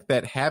think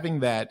that having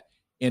that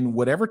in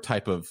whatever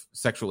type of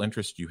sexual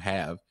interest you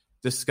have,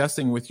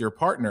 discussing with your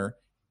partner,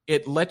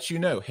 it lets you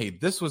know, hey,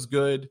 this was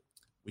good.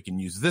 We can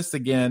use this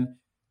again.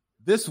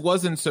 This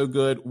wasn't so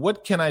good.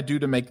 What can I do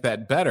to make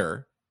that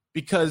better?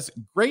 Because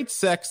great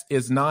sex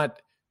is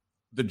not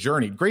the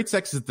journey. Great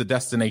sex is the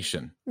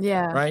destination.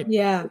 Yeah. Right?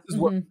 Yeah. This is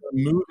what we're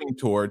moving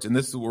towards, and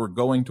this is what we're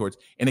going towards,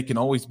 and it can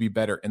always be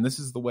better. And this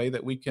is the way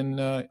that we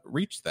can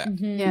reach that.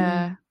 Mm-hmm.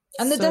 Yeah.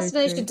 And the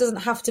destination doesn't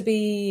have to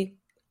be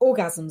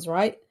orgasms,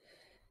 right?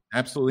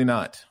 Absolutely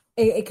not.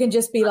 It can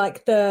just be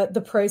like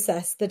the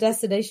process. The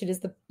destination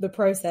is the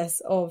process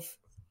of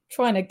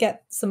trying to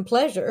get some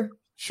pleasure.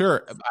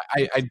 Sure.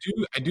 I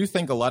do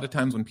think a lot of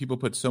times when people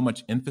put so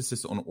much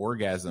emphasis on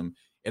orgasm,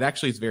 it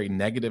actually is very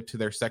negative to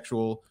their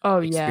sexual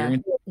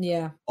experience.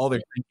 Yeah. All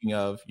they're thinking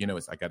of,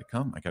 is I got to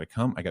come, I got to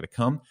come, I got to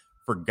come.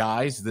 For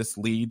guys, this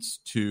leads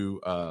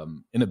to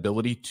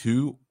inability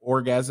to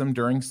orgasm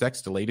during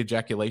sex, delayed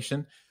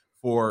ejaculation.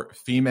 For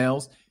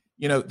females,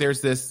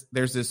 there's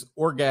this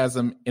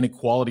orgasm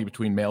inequality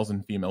between males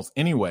and females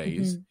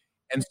anyways. Mm-hmm.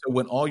 And so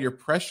when all your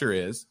pressure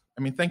is,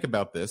 think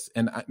about this,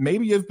 and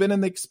maybe you've been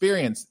in the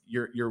experience,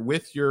 you're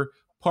with your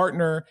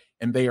partner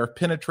and they are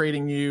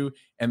penetrating you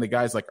and the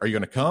guy's like, are you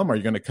going to come? Are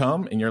you going to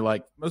come? And you're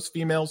like, most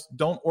females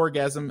don't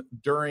orgasm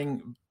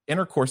during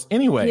intercourse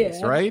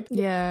anyways, right?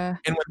 Yeah.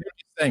 And when they're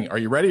saying, are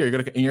you ready? Are you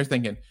going to? And you're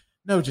thinking,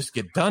 no, just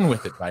get done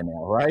with it by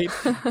now, right?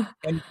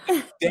 And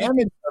the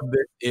damage of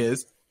this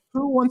is,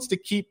 who wants to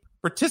keep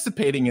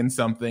participating in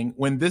something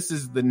when this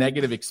is the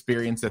negative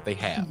experience that they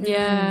have?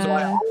 Yeah. So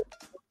I always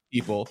tell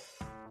people,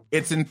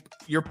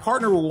 your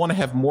partner will want to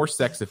have more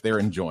sex if they're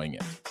enjoying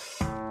it.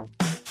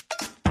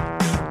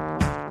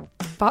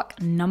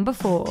 Fuck number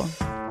 4.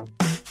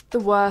 The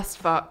worst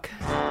fuck.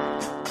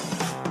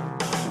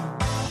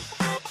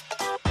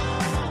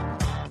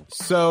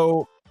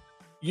 So,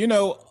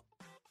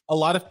 a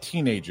lot of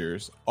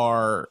teenagers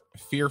are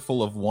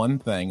fearful of one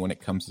thing when it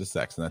comes to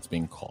sex, and that's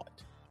being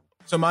caught.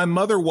 So my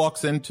mother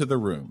walks into the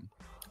room.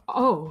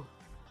 Oh.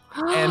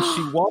 And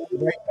she walks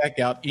right back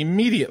out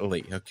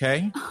immediately,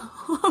 okay?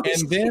 Oh,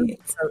 and then,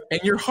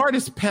 and your heart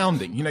is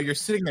pounding. You're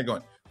sitting there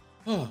going,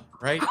 oh,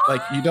 right?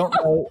 Like you don't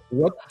know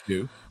what to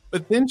do.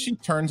 But then she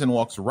turns and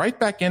walks right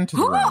back into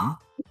the room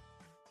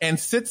and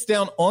sits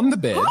down on the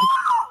bed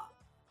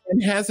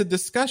and has a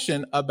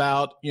discussion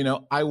about,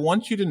 I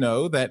want you to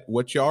know that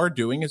what y'all are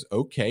doing is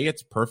okay.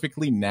 It's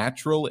perfectly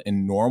natural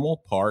and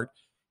normal part.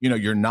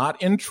 You're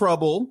not in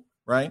trouble,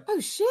 right? Oh,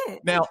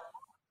 shit. Now,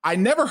 I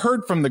never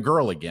heard from the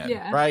girl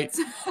again, right?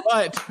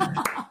 But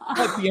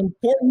the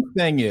important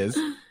thing is,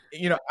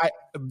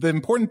 the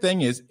important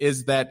thing is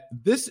that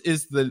this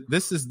is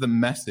the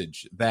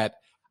message that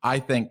I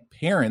think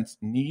parents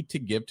need to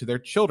give to their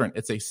children.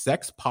 It's a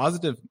sex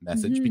positive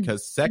message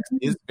because sex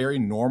is very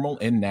normal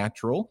and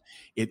natural.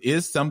 It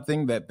is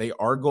something that they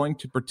are going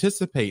to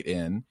participate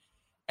in.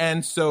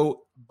 And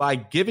so by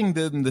giving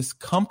them this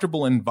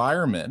comfortable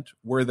environment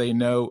where they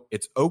know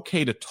it's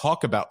okay to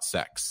talk about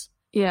sex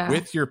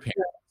with your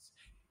parents,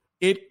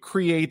 it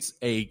creates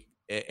an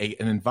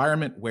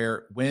environment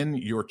where when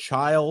your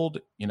child,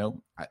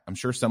 I'm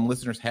sure some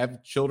listeners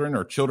have children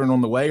or children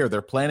on the way, or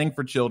they're planning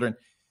for children.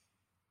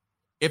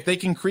 If they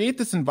can create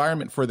this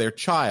environment for their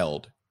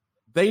child,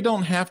 they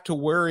don't have to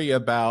worry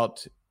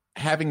about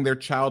having their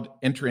child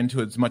enter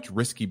into as much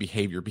risky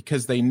behavior,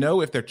 because they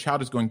know if their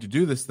child is going to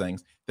do these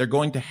things, they're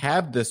going to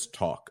have this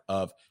talk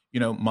of,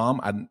 Mom,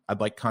 I'd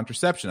like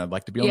contraception. I'd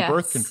like to be on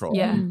birth control,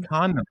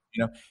 condom,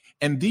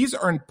 and these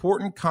are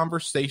important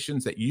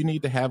conversations that you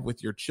need to have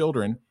with your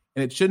children,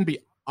 and it shouldn't be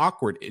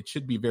awkward. It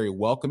should be very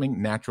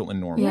welcoming, natural,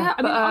 and normal. Yeah,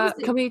 but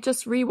can we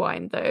just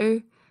rewind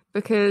though?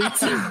 Because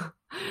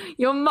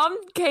your mum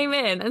came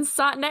in and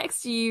sat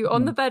next to you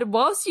on the bed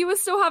whilst you were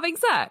still having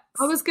sex.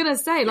 I was going to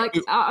say,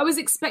 I was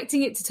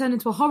expecting it to turn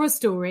into a horror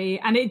story,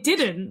 and it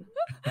didn't.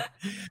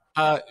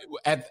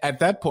 At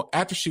that point,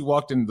 after she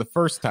walked in the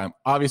first time,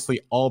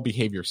 obviously all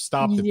behavior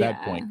stopped at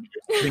that point.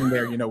 You're sitting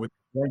there, with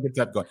blankets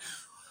up going,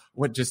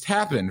 what just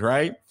happened,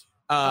 right?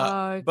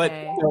 Okay. But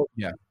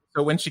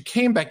so when she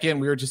came back in,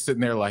 we were just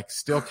sitting there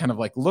still kind of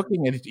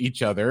looking at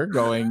each other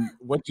going,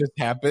 what just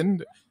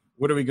happened?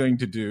 What are we going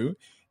to do?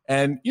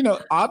 And,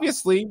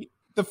 obviously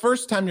the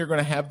first time you're going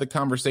to have the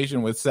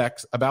conversation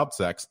about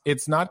sex,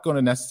 it's not going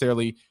to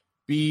necessarily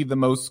be the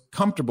most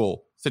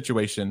comfortable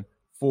situation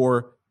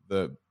for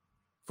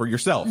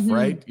yourself,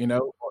 right?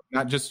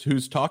 Not just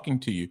who's talking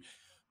to you.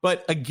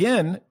 But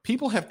again,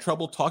 people have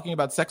trouble talking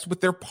about sex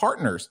with their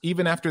partners,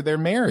 even after they're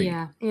married.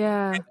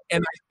 Yeah.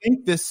 And I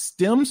think this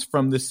stems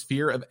from this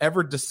fear of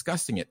ever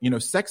discussing it.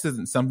 Sex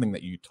isn't something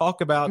that you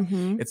talk about.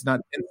 It's not,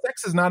 and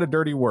sex is not a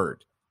dirty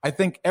word. I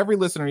think every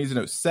listener needs to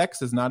know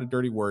sex is not a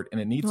dirty word,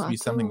 and it needs to be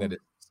something that is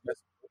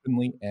discussed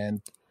openly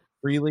and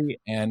freely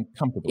and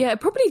comfortably. Yeah,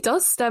 it probably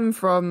does stem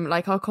from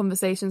our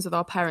conversations with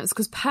our parents,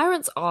 because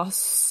parents are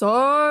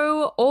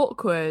so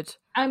awkward.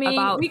 I mean,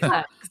 we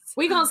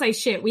can't say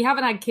shit. We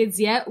haven't had kids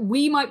yet.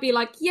 We might be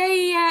like,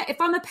 yeah. If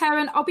I'm a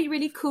parent, I'll be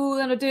really cool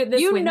and I'll do it this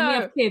way. And then we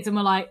have kids and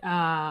we're like,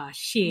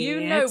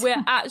 shit.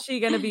 We're actually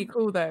going to be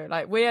cool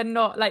though. We are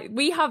not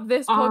we have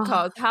this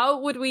podcast.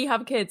 How would we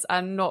have kids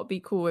and not be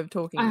cool with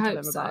talking to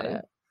them about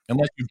it?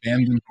 Unless you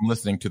ban them from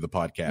listening to the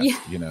podcast,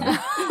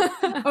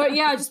 Or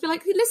I'll just be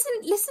like,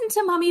 listen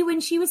to mummy when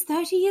she was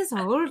 30 years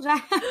old.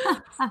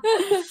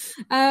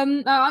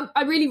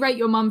 I really rate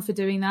your mum for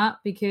doing that,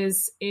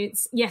 because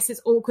it's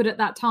awkward at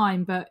that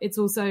time, but it's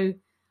also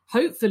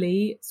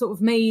hopefully sort of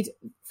made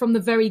from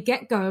the very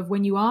get-go of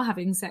when you are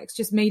having sex,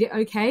 just made it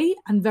okay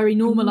and very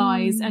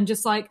normalized. And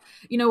just what,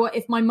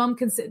 if my mum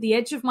can sit at the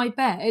edge of my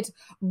bed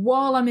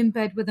while I'm in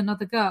bed with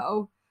another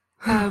girl,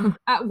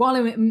 while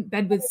I'm in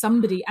bed with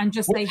somebody, and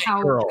just say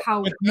how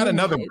not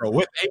another girl,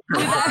 with a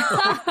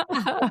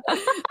girl.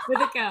 with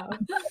a girl,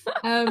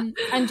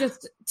 and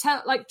just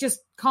tell, just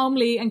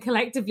calmly and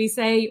collectively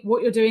say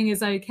what you're doing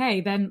is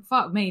okay, then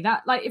fuck me,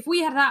 that if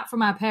we had that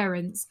from our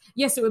parents,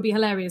 yes, it would be a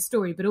hilarious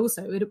story, but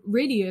also it would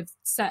really have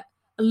set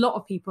a lot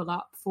of people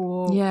up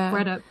for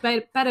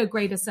better,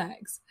 greater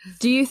sex.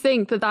 Do you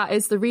think that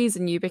is the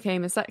reason you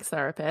became a sex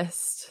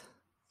therapist?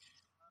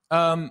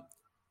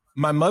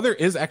 My mother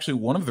is actually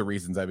one of the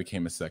reasons I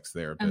became a sex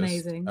therapist.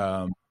 Amazing.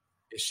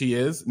 She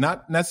is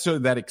not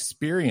necessarily that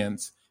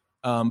experience,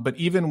 but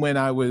even when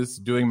I was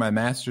doing my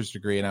master's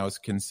degree and I was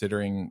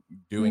considering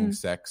doing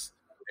sex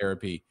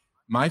therapy,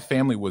 my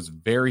family was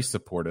very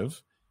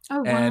supportive.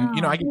 Oh, wow.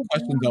 And, I get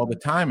questions all the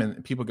time,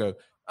 and people go,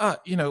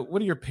 what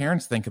do your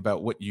parents think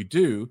about what you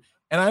do?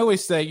 And I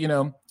always say,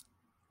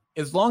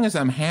 as long as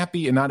I'm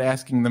happy and not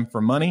asking them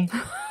for money,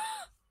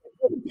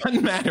 it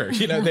doesn't matter.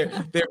 They're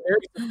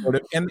very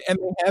supportive, and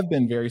they have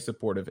been very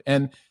supportive.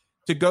 And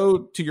to go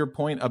to your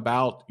point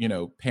about,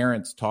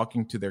 parents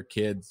talking to their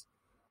kids,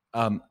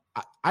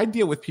 I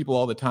deal with people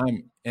all the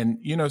time. And,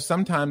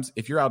 sometimes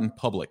if you're out in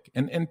public,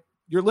 and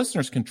your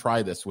listeners can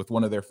try this with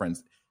one of their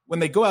friends, when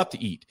they go out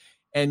to eat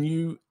and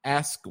you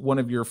ask one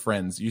of your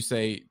friends, you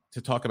say to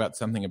talk about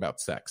something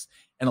about sex.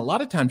 And a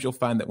lot of times you'll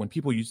find that when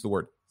people use the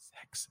word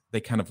sex, they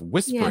kind of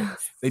whisper it.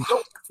 They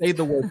don't say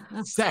the word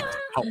sex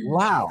out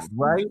loud,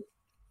 right?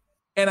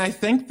 And I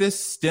think this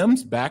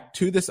stems back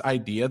to this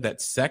idea that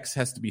sex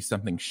has to be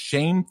something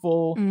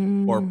shameful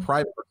or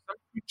private, or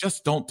something you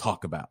just don't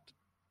talk about.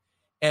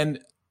 And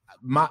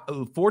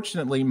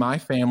fortunately, my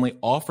family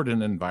offered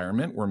an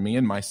environment where me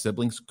and my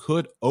siblings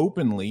could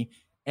openly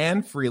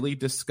and freely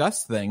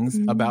discuss things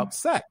about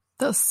sex.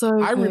 That's so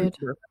good.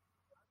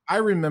 I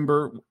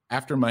remember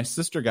after my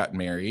sister got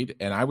married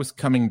and I was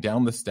coming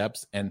down the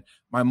steps and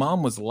my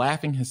mom was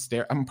laughing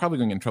hysterically. I'm probably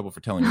going to get in trouble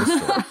for telling this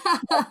story.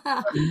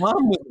 My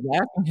mom was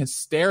laughing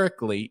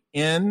hysterically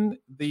in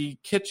the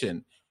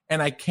kitchen.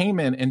 And I came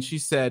in and she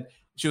said,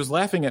 she was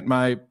laughing at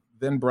my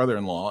then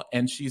brother-in-law.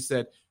 And she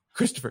said,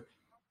 Christopher,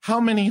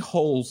 how many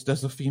holes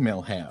does a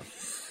female have?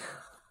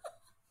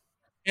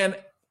 And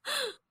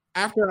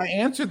after I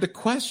answered the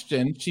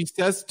question, she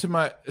says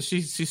to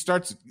she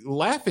starts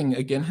laughing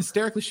again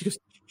hysterically. She goes,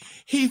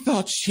 "He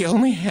thought she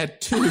only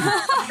had 2."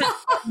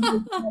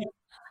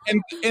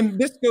 and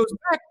this goes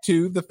back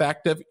to the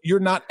fact of you're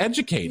not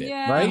educated,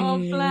 right? Oh,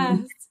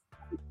 bless.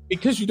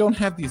 Because you don't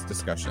have these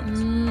discussions.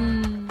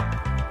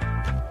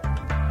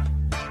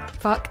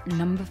 Fuck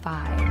number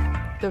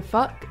 5. The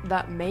fuck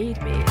that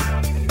made me.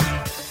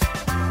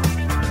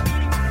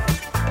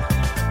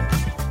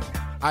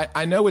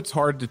 I know it's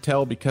hard to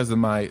tell because of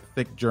my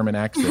thick German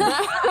accent,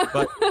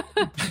 but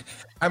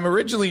I'm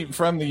originally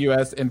from the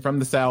U.S. and from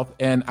the South.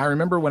 And I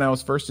remember when I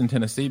was first in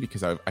Tennessee,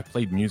 because I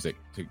played music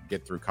to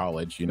get through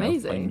college,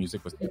 playing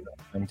music was the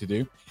thing to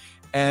do.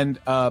 And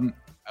I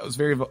was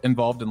very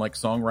involved in like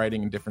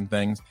songwriting and different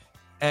things.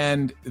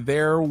 And it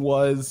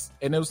was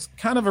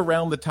kind of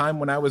around the time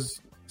when I was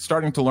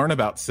starting to learn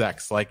about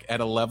sex, like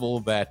at a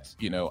level that,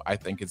 I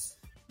think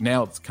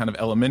now it's kind of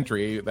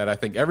elementary, that I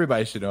think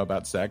everybody should know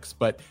about sex.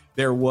 But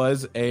there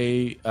was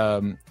a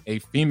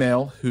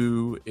female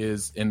who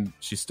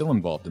she's still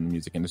involved in the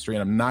music industry,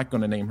 and I'm not going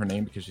to name her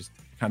name because she's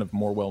kind of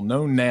more well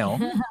known now.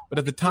 But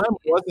at the time,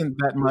 it wasn't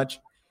that much.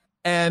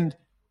 And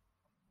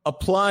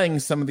applying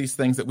some of these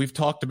things that we've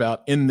talked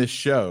about in this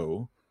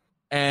show,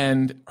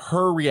 and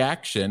her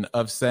reaction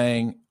of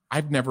saying,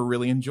 "I've never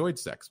really enjoyed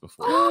sex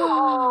before."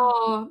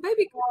 Oh,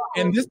 baby girl.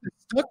 And this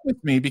stuck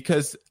with me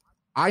because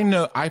I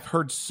know I've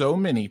heard so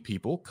many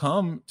people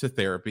come to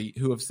therapy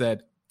who have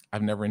said,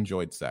 "I've never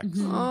enjoyed sex.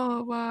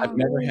 Oh, wow. I've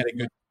never had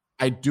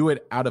I do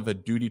it out of a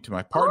duty to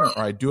my partner,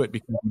 or I do it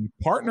because my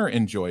partner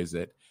enjoys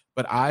it,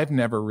 but I've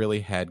never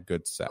really had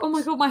good sex." Oh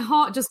my God, my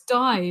heart just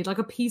died. Like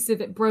a piece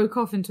of it broke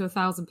off into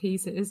 1,000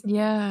 pieces.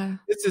 Yeah.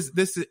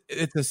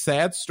 It's a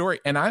sad story.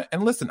 And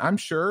listen, I'm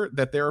sure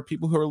that there are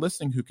people who are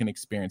listening who can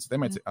experience it. They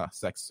might say, "Oh,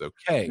 sex is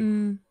okay."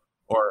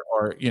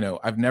 Or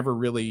I've never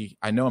really,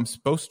 I know I'm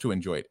supposed to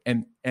enjoy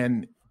it.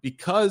 And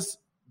because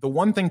the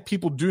one thing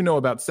people do know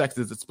about sex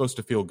is it's supposed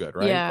to feel good,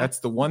 right? Yeah. That's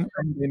the one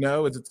thing they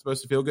know, is it's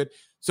supposed to feel good.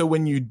 So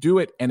when you do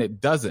it and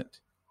it doesn't,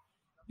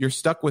 you're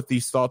stuck with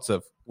these thoughts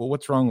of, well,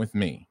 what's wrong with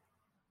me?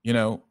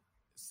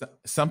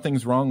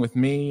 Something's wrong with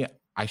me.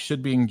 I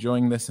should be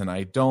enjoying this and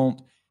I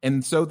don't.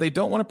 And so they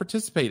don't want to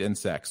participate in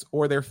sex,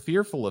 or they're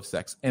fearful of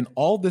sex. And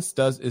all this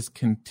does is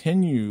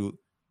continue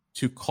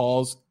to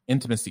cause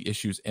intimacy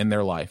issues in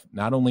their life,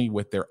 not only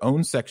with their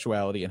own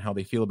sexuality and how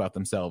they feel about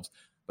themselves,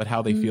 but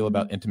how they feel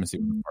about intimacy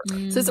with a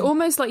partner. So it's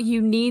almost like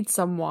you need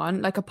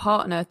someone, like a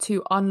partner,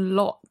 to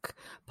unlock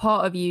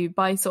part of you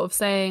by sort of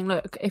saying,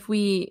 look, if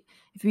we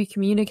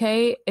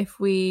communicate, if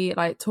we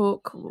like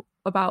talk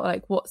about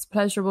like what's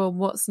pleasurable and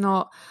what's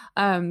not,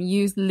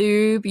 use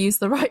lube, use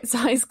the right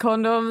size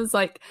condoms,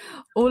 like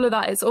all of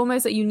that, it's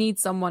almost like you need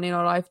someone in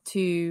your life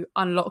to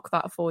unlock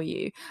that for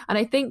you. And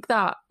I think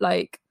that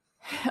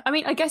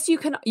I guess you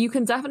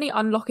can definitely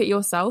unlock it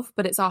yourself,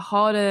 but it's a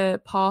harder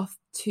path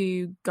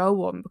to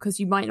go on because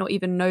you might not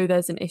even know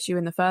there's an issue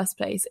in the first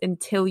place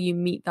until you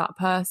meet that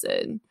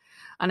person.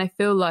 And I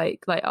feel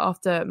like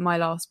after my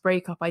last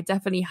breakup, I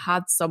definitely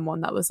had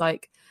someone that was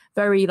like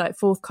very like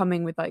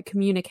forthcoming with like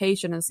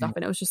communication and stuff.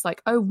 And it was just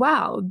like, oh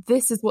wow,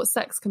 this is what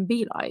sex can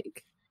be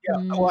like.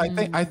 Yeah. Well,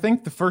 I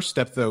think the first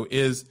step though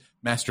is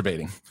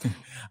masturbating.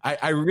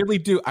 I really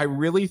do. I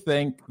really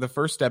think the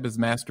first step is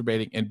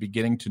masturbating and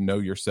beginning to know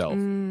yourself.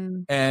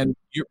 And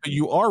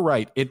you are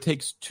right. It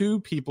takes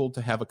 2 people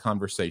to have a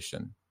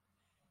conversation.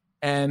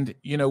 And,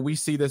 we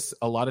see this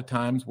a lot of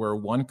times where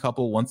one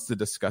couple wants to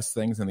discuss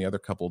things and the other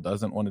couple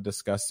doesn't want to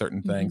discuss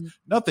certain things.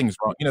 Nothing's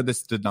wrong.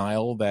 This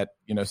denial that,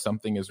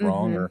 something is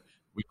wrong or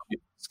we don't need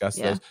to discuss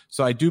those.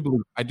 So I do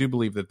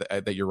believe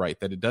that you're right,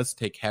 that it does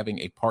take having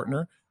a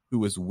partner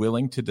who is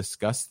willing to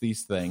discuss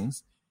these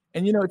things.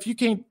 And, if you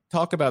can't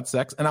talk about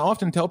sex, and I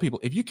often tell people,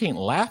 if you can't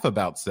laugh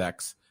about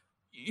sex,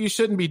 you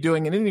shouldn't be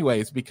doing it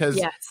anyways, because,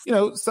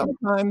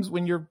 sometimes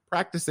when you're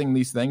practicing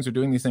these things or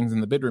doing these things in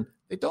the bedroom,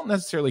 they don't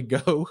necessarily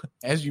go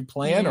as you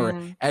plan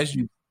or as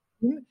you,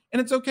 and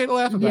it's okay to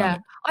laugh about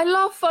it. I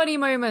love funny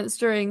moments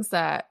during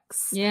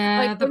sex.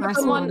 Yeah. Like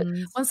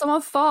when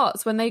someone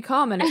farts when they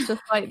come, and it's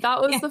just like,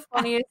 that was the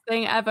funniest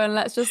thing ever. And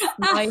let's just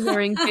lie here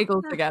and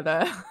giggle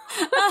together.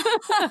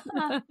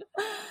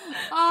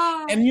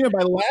 And,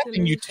 by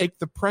laughing, you take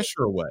the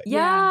pressure away.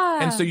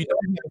 Yeah. And so you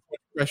don't have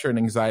pressure and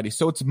anxiety.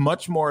 So it's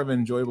much more of an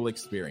enjoyable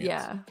experience.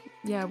 Yeah.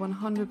 Yeah,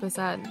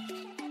 100%.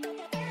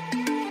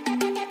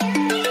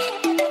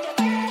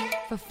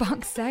 For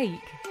fuck's sake.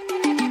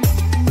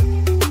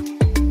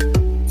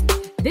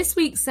 This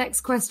week's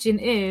sex question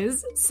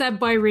is said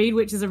by Reed,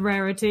 which is a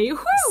rarity. Woo!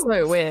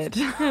 So weird.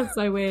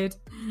 So weird.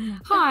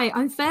 Hi,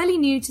 I'm fairly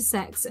new to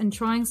sex and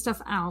trying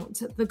stuff out.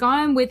 The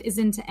guy I'm with is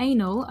into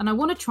anal and I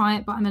want to try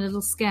it, but I'm a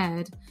little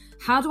scared.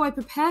 How do I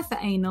prepare for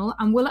anal,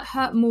 and will it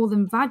hurt more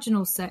than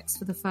vaginal sex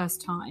for the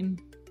first time?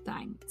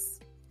 Thanks.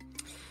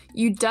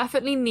 You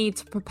definitely need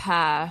to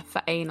prepare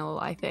for anal,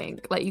 I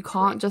think. Like, you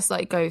can't just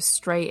like go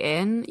straight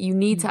in. You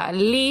need to at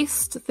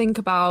least think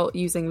about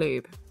using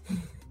lube.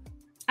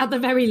 At the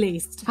very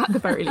least. At the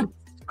very least.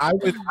 I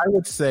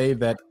would say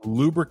that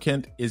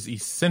lubricant is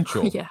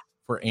essential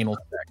for anal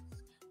sex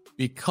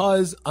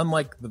because,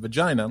 unlike the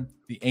vagina,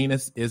 the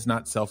anus is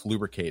not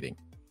self-lubricating.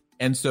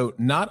 And so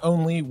not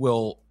only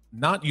will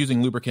not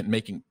using lubricant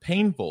making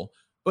painful,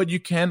 but you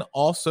can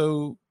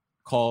also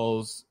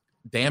cause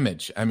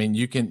damage. I mean,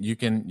 you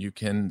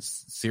can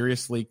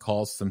seriously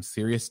cause some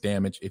serious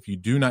damage if you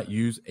do not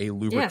use a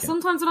lubricant. Yeah,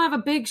 sometimes when I have a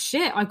big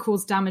shit, I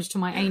cause damage to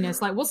my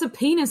anus. Like, what's a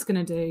penis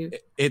gonna do?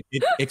 It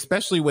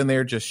especially when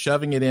they're just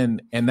shoving it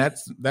in, and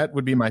that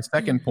would be my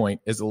second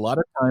point. Is a lot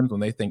of times when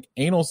they think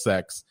anal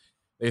sex,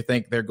 they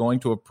think they're going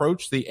to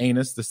approach the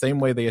anus the same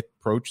way they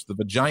approach the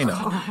vagina.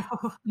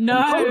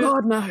 No. Oh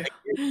God, no.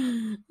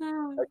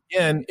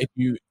 Again, if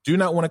you do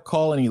not want to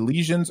call any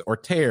lesions or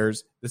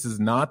tears, this is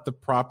not the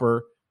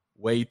proper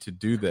way to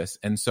do this.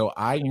 And so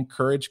I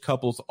encourage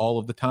couples all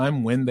of the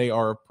time when they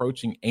are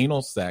approaching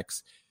anal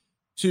sex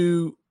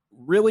to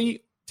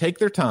really take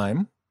their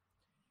time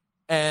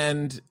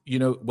and,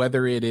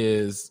 whether it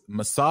is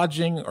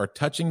massaging or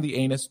touching the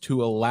anus,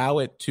 to allow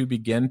it to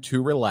begin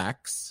to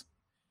relax.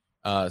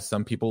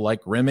 Some people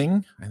like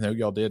rimming. I know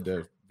y'all did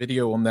a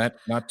video on that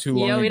not too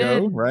long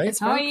ago, right?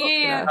 Oh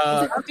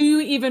yeah. Do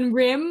you even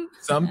rim?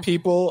 Some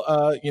people,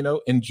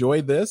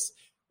 enjoy this.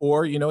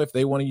 Or, if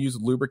they want to use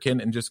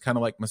lubricant and just kind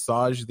of like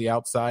massage the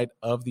outside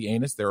of the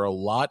anus, there are a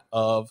lot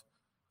of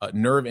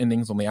nerve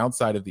endings on the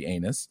outside of the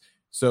anus.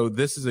 So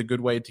this is a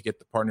good way to get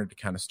the partner to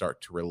kind of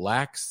start to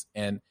relax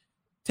and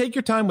take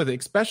your time with it,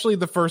 especially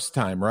the first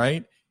time,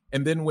 right?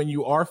 And then when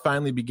you are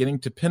finally beginning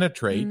to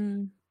penetrate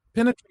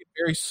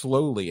very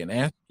slowly and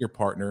ask your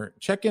partner,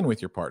 check in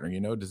with your partner,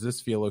 does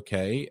this feel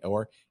okay?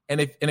 And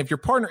if your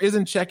partner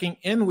isn't checking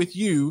in with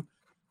you,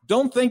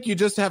 don't think you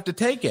just have to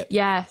take it.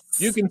 Yes.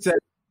 You can say,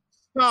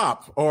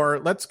 stop, or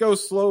let's go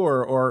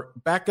slower, or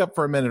back up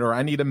for a minute, or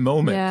I need a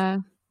moment. Yeah.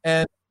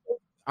 And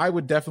I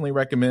would definitely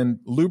recommend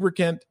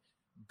lubricant,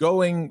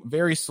 going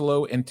very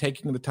slow and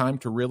taking the time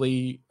to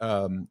really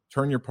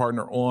turn your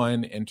partner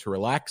on and to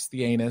relax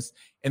the anus.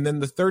 And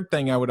then the third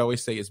thing I would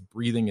always say is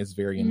breathing is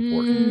very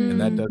important. And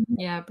that does.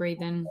 Yeah,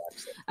 breathing.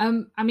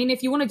 I mean,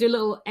 if you want to do a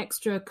little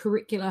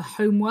extracurricular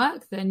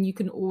homework, then you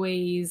can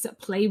always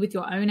play with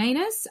your own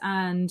anus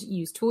and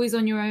use toys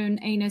on your own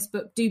anus.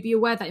 But do be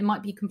aware that it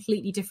might be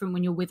completely different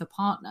when you're with a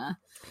partner.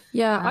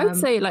 Yeah, I would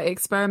say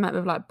experiment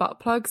with butt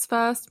plugs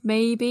first,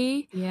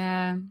 maybe.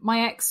 Yeah.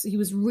 My ex, he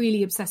was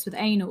really obsessed with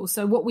anal.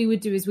 So what we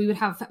would do is we would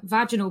have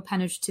vaginal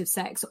penetrative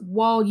sex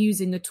while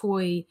using a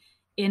toy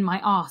in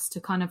my arse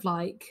to kind of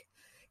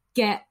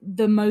get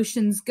the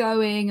motions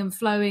going and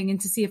flowing and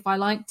to see if I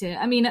liked it.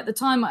 I mean, at the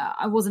time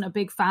I wasn't a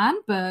big fan,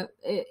 but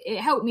it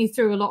helped me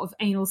through a lot of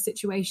anal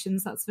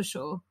situations, that's for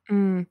sure.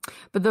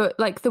 But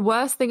the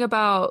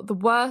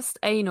worst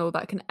anal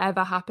that can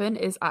ever happen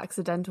is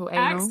accidental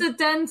anal.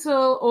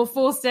 Accidental or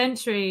forced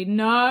entry.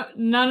 No.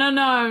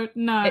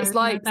 It's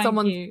like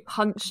someone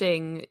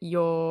punching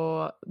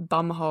your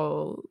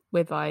bumhole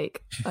with I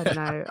don't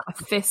know, a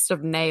fist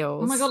of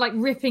nails. Oh my God,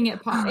 ripping it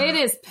apart. It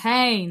is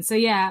pain. So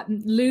yeah,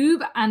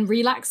 lube and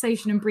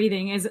relaxation and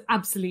breathing is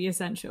absolutely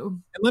essential.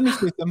 And let me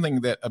say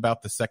something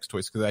about the sex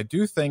toys, because I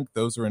do think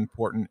those are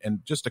important.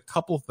 And just a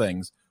couple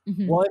things.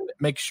 One,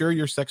 make sure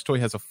your sex toy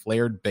has a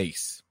flared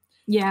base.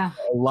 Yeah.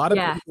 A lot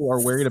of people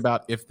are worried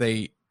about if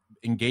they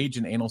engage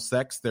in anal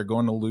sex, they're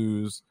going to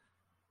lose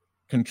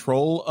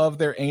control of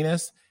their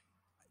anus.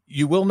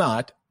 You will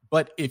not.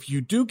 But if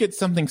you do get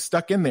something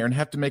stuck in there and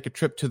have to make a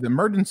trip to the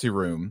emergency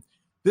room,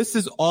 this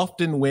is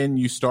often when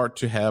you start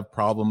to have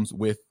problems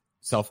with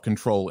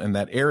self-control in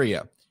that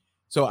area.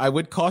 So I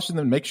would caution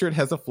them, make sure it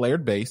has a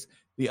flared base.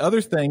 The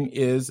other thing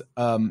is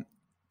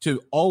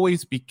to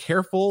always be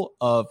careful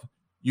of,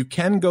 you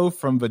can go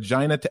from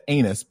vagina to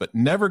anus, but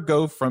never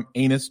go from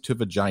anus to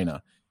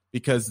vagina,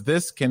 because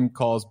this can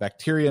cause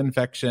bacteria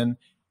infection.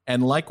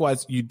 And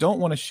likewise, you don't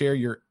want to share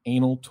your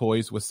anal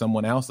toys with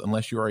someone else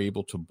unless you are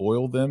able to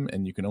boil them.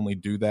 And you can only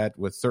do that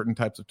with certain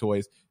types of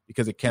toys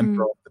because it can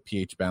throw off the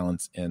pH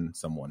balance in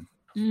someone.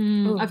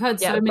 I've heard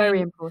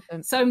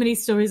so many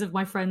stories of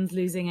my friends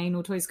losing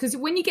anal toys, because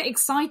when you get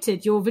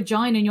excited, your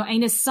vagina and your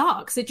anus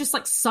sucks. It just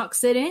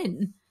sucks it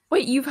in.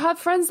 Wait, you've had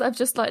friends that have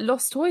just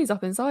lost toys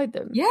up inside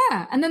them?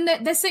 Yeah, and then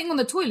they're sitting on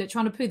the toilet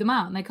trying to poo them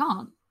out and they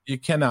can't. You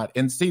cannot.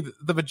 And see,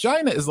 the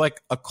vagina is like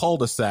a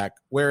cul-de-sac,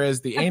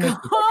 whereas the anus is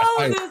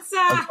like a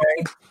cul-de-sac.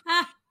 Okay?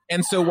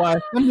 And so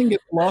while something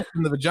gets lost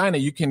in the vagina,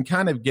 you can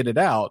kind of get it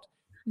out.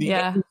 The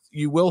anus,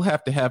 you will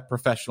have to have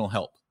professional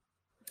help.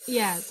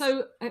 Yeah,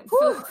 so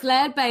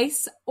flared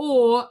base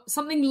or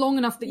something long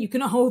enough that you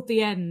can hold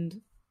the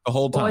end. The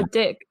whole time.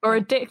 Or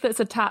a dick that's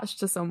attached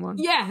to someone.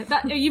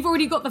 Yeah, you've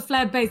already got the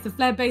flared base. The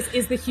flared base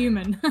is the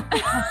human.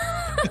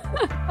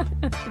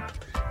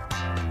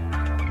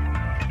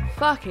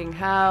 Fucking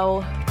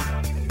hell.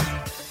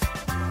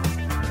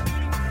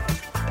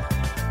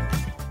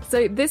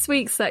 So this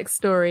week's sex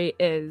story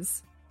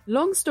is,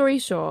 long story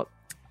short,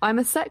 I'm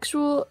a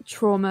sexual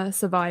trauma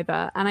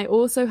survivor and I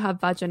also have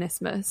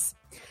vaginismus.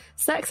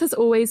 Sex has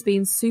always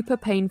been super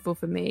painful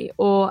for me,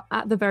 or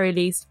at the very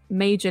least,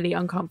 majorly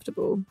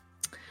uncomfortable.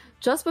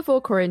 Just before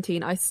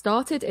quarantine, I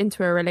started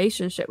into a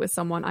relationship with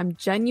someone I'm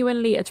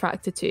genuinely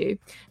attracted to.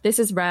 This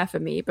is rare for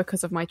me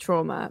because of my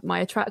trauma. My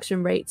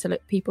attraction rate to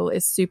people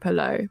is super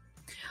low.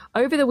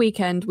 Over the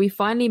weekend, we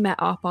finally met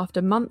up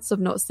after months of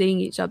not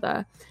seeing each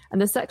other, and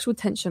the sexual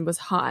tension was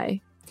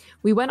high.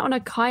 We went on a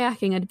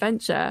kayaking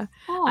adventure,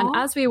 and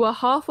as we were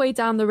halfway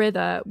down the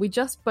river, we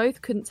just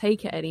both couldn't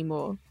take it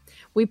anymore.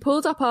 We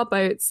pulled up our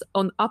boats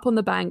up on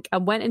the bank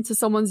and went into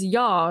someone's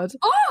yard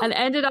and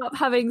ended up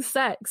having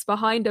sex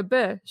behind a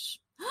bush.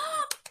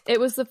 It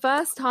was the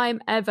first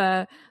time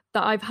ever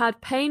that I've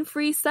had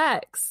pain-free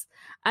sex,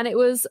 and it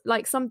was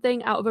like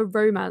something out of a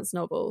romance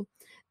novel.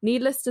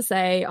 Needless to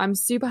say, I'm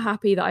super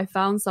happy that I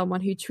found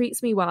someone who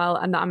treats me well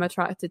and that I'm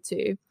attracted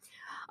to.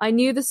 I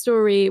knew the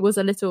story was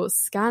a little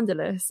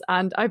scandalous,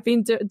 and I've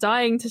been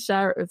dying to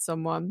share it with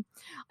someone.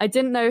 I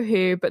didn't know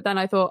who, but then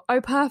I thought,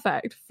 oh,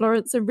 perfect,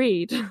 Florence and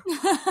Reed.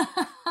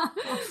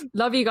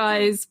 Love you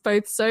guys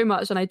both so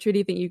much, and I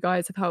truly think you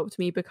guys have helped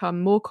me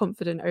become more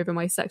confident over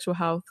my sexual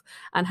health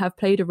and have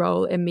played a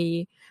role in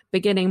me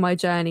beginning my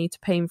journey to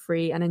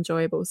pain-free and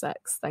enjoyable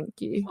sex.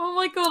 Thank you. Oh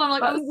my God, I'm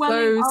like, that's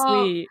so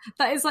sweet.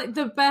 That is like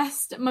the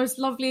best, most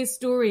loveliest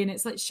story. And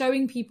it's like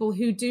showing people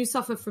who do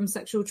suffer from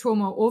sexual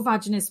trauma or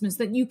vaginismus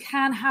that you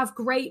can have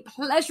great,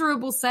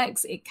 pleasurable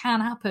sex. It can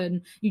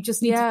happen. You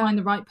just need to find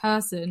the right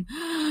person.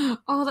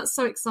 Oh, that's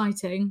so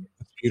exciting.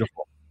 It's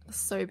beautiful.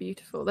 So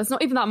beautiful. There's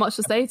not even that much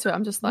to say to it.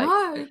 I'm just like,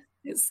 no,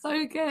 it's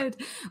so good.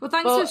 Well,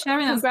 thanks for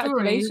sharing that story.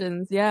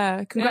 Congratulations.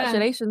 Yeah,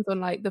 congratulations on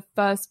like the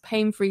first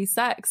pain-free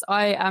sex.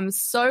 I am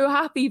so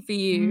happy for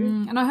you,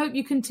 and I hope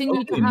you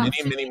continue to have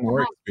many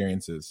more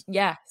experiences.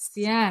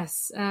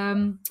 Yes.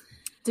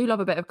 Do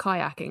love a bit of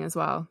kayaking as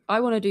well. I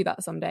want to do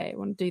that someday. I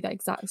want to do that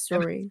exact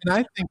story. And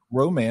I think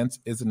romance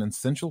is an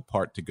essential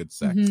part to good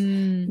sex.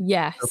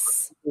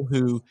 Yes.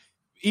 So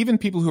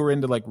people who are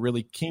into like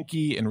really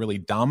kinky and really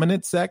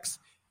dominant sex,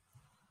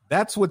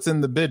 that's what's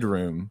in the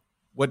bedroom.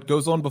 What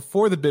goes on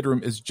before the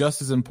bedroom is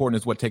just as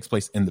important as what takes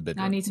place in the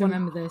bedroom. I need to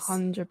remember this.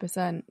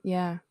 100%.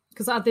 Yeah.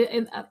 Because I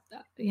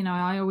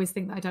always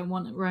think that I don't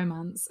want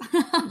romance.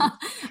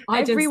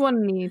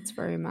 Everyone needs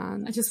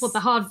romance. I just want the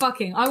hard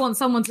fucking. I want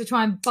someone to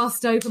try and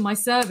bust open my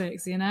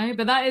cervix,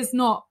 but that is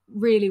not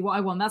really what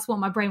I want. That's what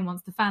my brain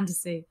wants, the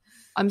fantasy.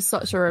 I'm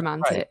such a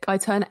romantic. Right. I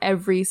turn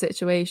every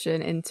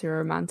situation into a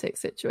romantic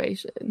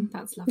situation.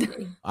 That's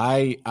lovely.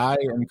 I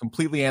am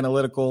completely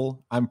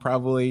analytical. I'm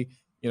probably,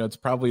 it's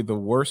probably the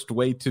worst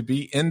way to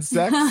be in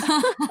sex.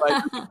 But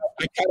I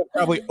kind of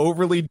probably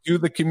overly do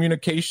the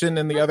communication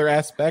and the other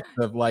aspects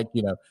of like,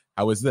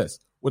 how is this?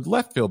 Would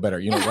left feel better?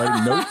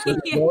 Writing notes.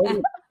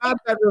 Not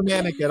that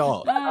romantic at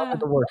all.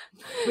 The worst.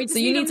 So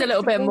you need a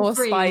little bit more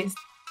spice.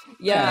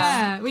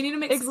 Yeah, we need a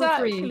mix of all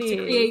three to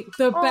create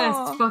the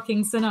best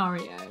fucking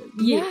scenario.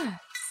 Yes.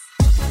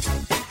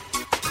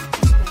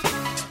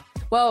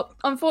 Well,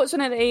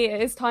 unfortunately,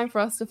 it is time for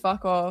us to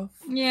fuck off.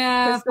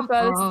 Yeah,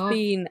 Christopher, it's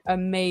been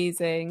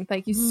amazing.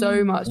 Thank you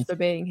so much for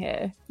being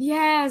here.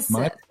 Yes,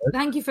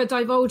 thank you for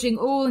divulging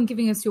all and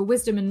giving us your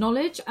wisdom and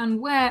knowledge. And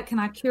where can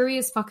our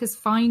curious fuckers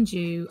find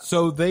you?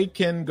 So they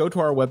can go to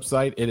our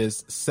website. It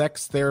is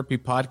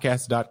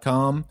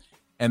sextherapypodcast.com.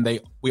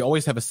 And we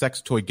always have a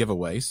sex toy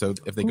giveaway. So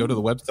if they go to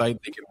the website,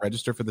 they can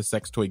register for the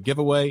sex toy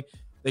giveaway.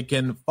 They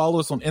can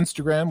follow us on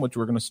Instagram, which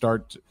we're going to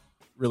start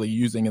really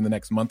using in the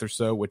next month or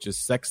so, which is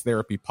Sex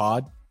Therapy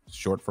Pod,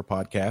 short for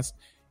podcast.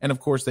 And of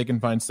course, they can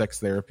find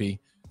Sex Therapy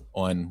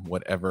on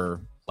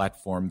whatever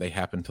platform they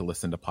happen to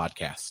listen to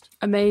podcast.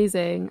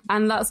 Amazing.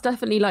 And that's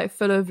definitely like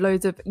full of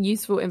loads of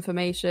useful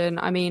information.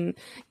 I mean,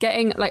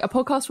 getting like a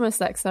podcast from a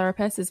sex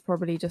therapist is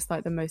probably just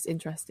like the most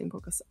interesting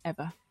podcast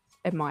ever,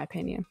 in my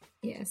opinion.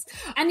 Yes.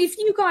 And if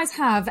you guys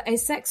have a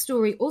sex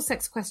story or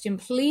sex question,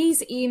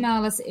 please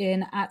email us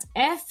in at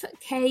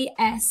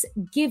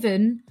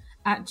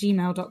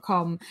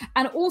fksgiven@gmail.com.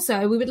 And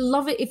also, we would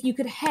love it if you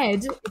could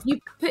if you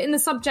put in the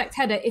subject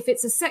header, if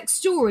it's a sex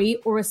story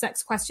or a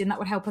sex question, that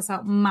would help us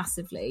out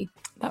massively.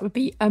 That would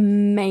be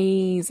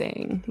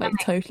amazing. Like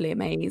totally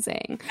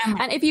amazing.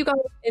 And if you guys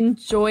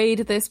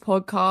enjoyed this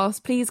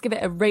podcast, please give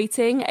it a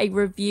rating, a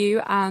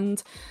review,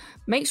 and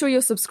make sure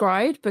you're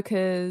subscribed,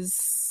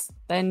 because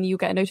then you'll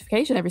get a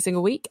notification every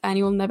single week and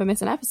you'll never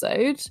miss an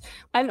episode.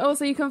 And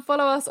also you can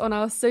follow us on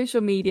our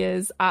social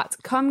medias at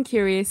Come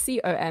Curious,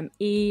 COME,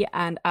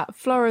 and at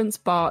Florence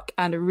Bark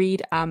and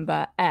Reed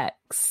Amber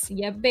X.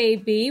 Yeah,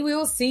 baby. We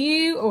will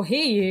see you or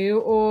hear you,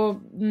 or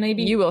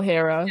maybe you will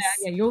hear us.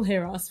 Yeah, you'll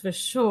hear us for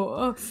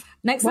sure.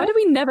 Why do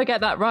we never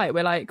get that right?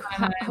 We're like,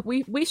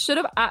 we should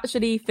have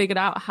actually figured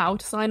out how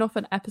to sign off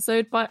an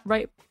episode by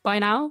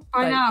now.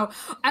 Now.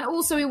 And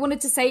also we wanted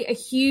to say a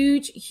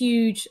huge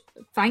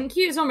thank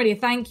you. It's not really a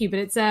thank you, but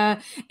it's a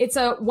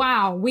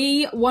wow.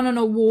 We won an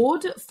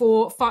award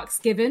for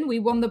Fucks Given. We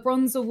won the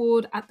Bronze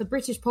Award at the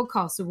British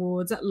Podcast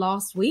Awards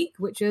last week,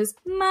 which was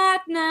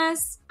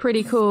madness.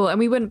 Pretty cool. And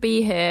we wouldn't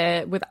be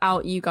here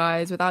without you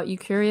guys, without you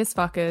curious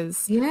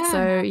fuckers. Yeah.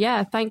 So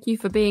yeah, thank you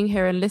for being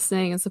here and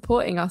listening and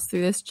supporting us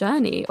through this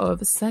journey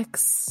of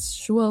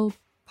sexual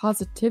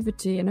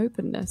positivity and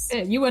openness.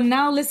 You are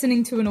now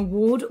listening to an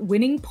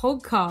award-winning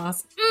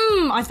podcast.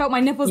 I felt my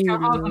nipples go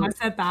hard when I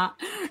said that.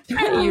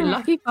 You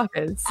lucky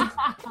fuckers.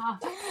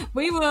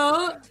 We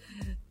will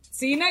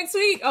see you next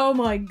week. Oh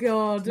my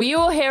God. Will you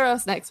all hear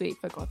us next week?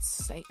 For God's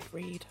sake,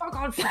 Reed. For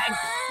God's sake.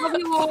 Love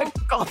you all.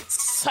 For God's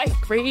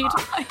sake, Reed.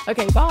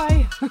 Okay,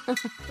 bye.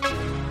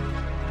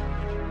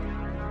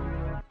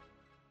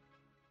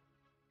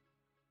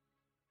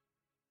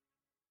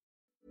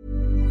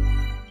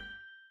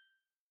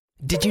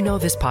 Did you know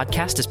this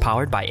podcast is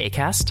powered by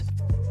Acast?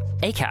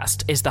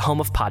 Acast is the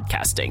home of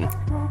podcasting.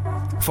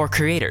 For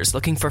creators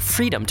looking for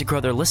freedom to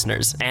grow their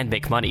listeners and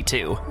make money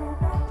too.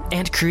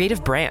 And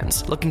creative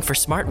brands looking for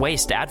smart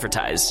ways to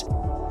advertise.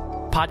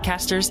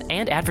 Podcasters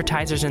and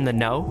advertisers in the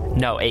know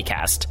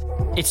Acast.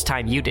 It's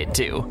time you did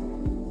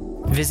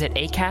too. Visit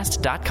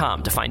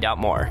acast.com to find out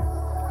more.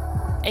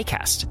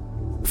 Acast,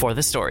 for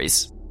the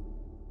stories.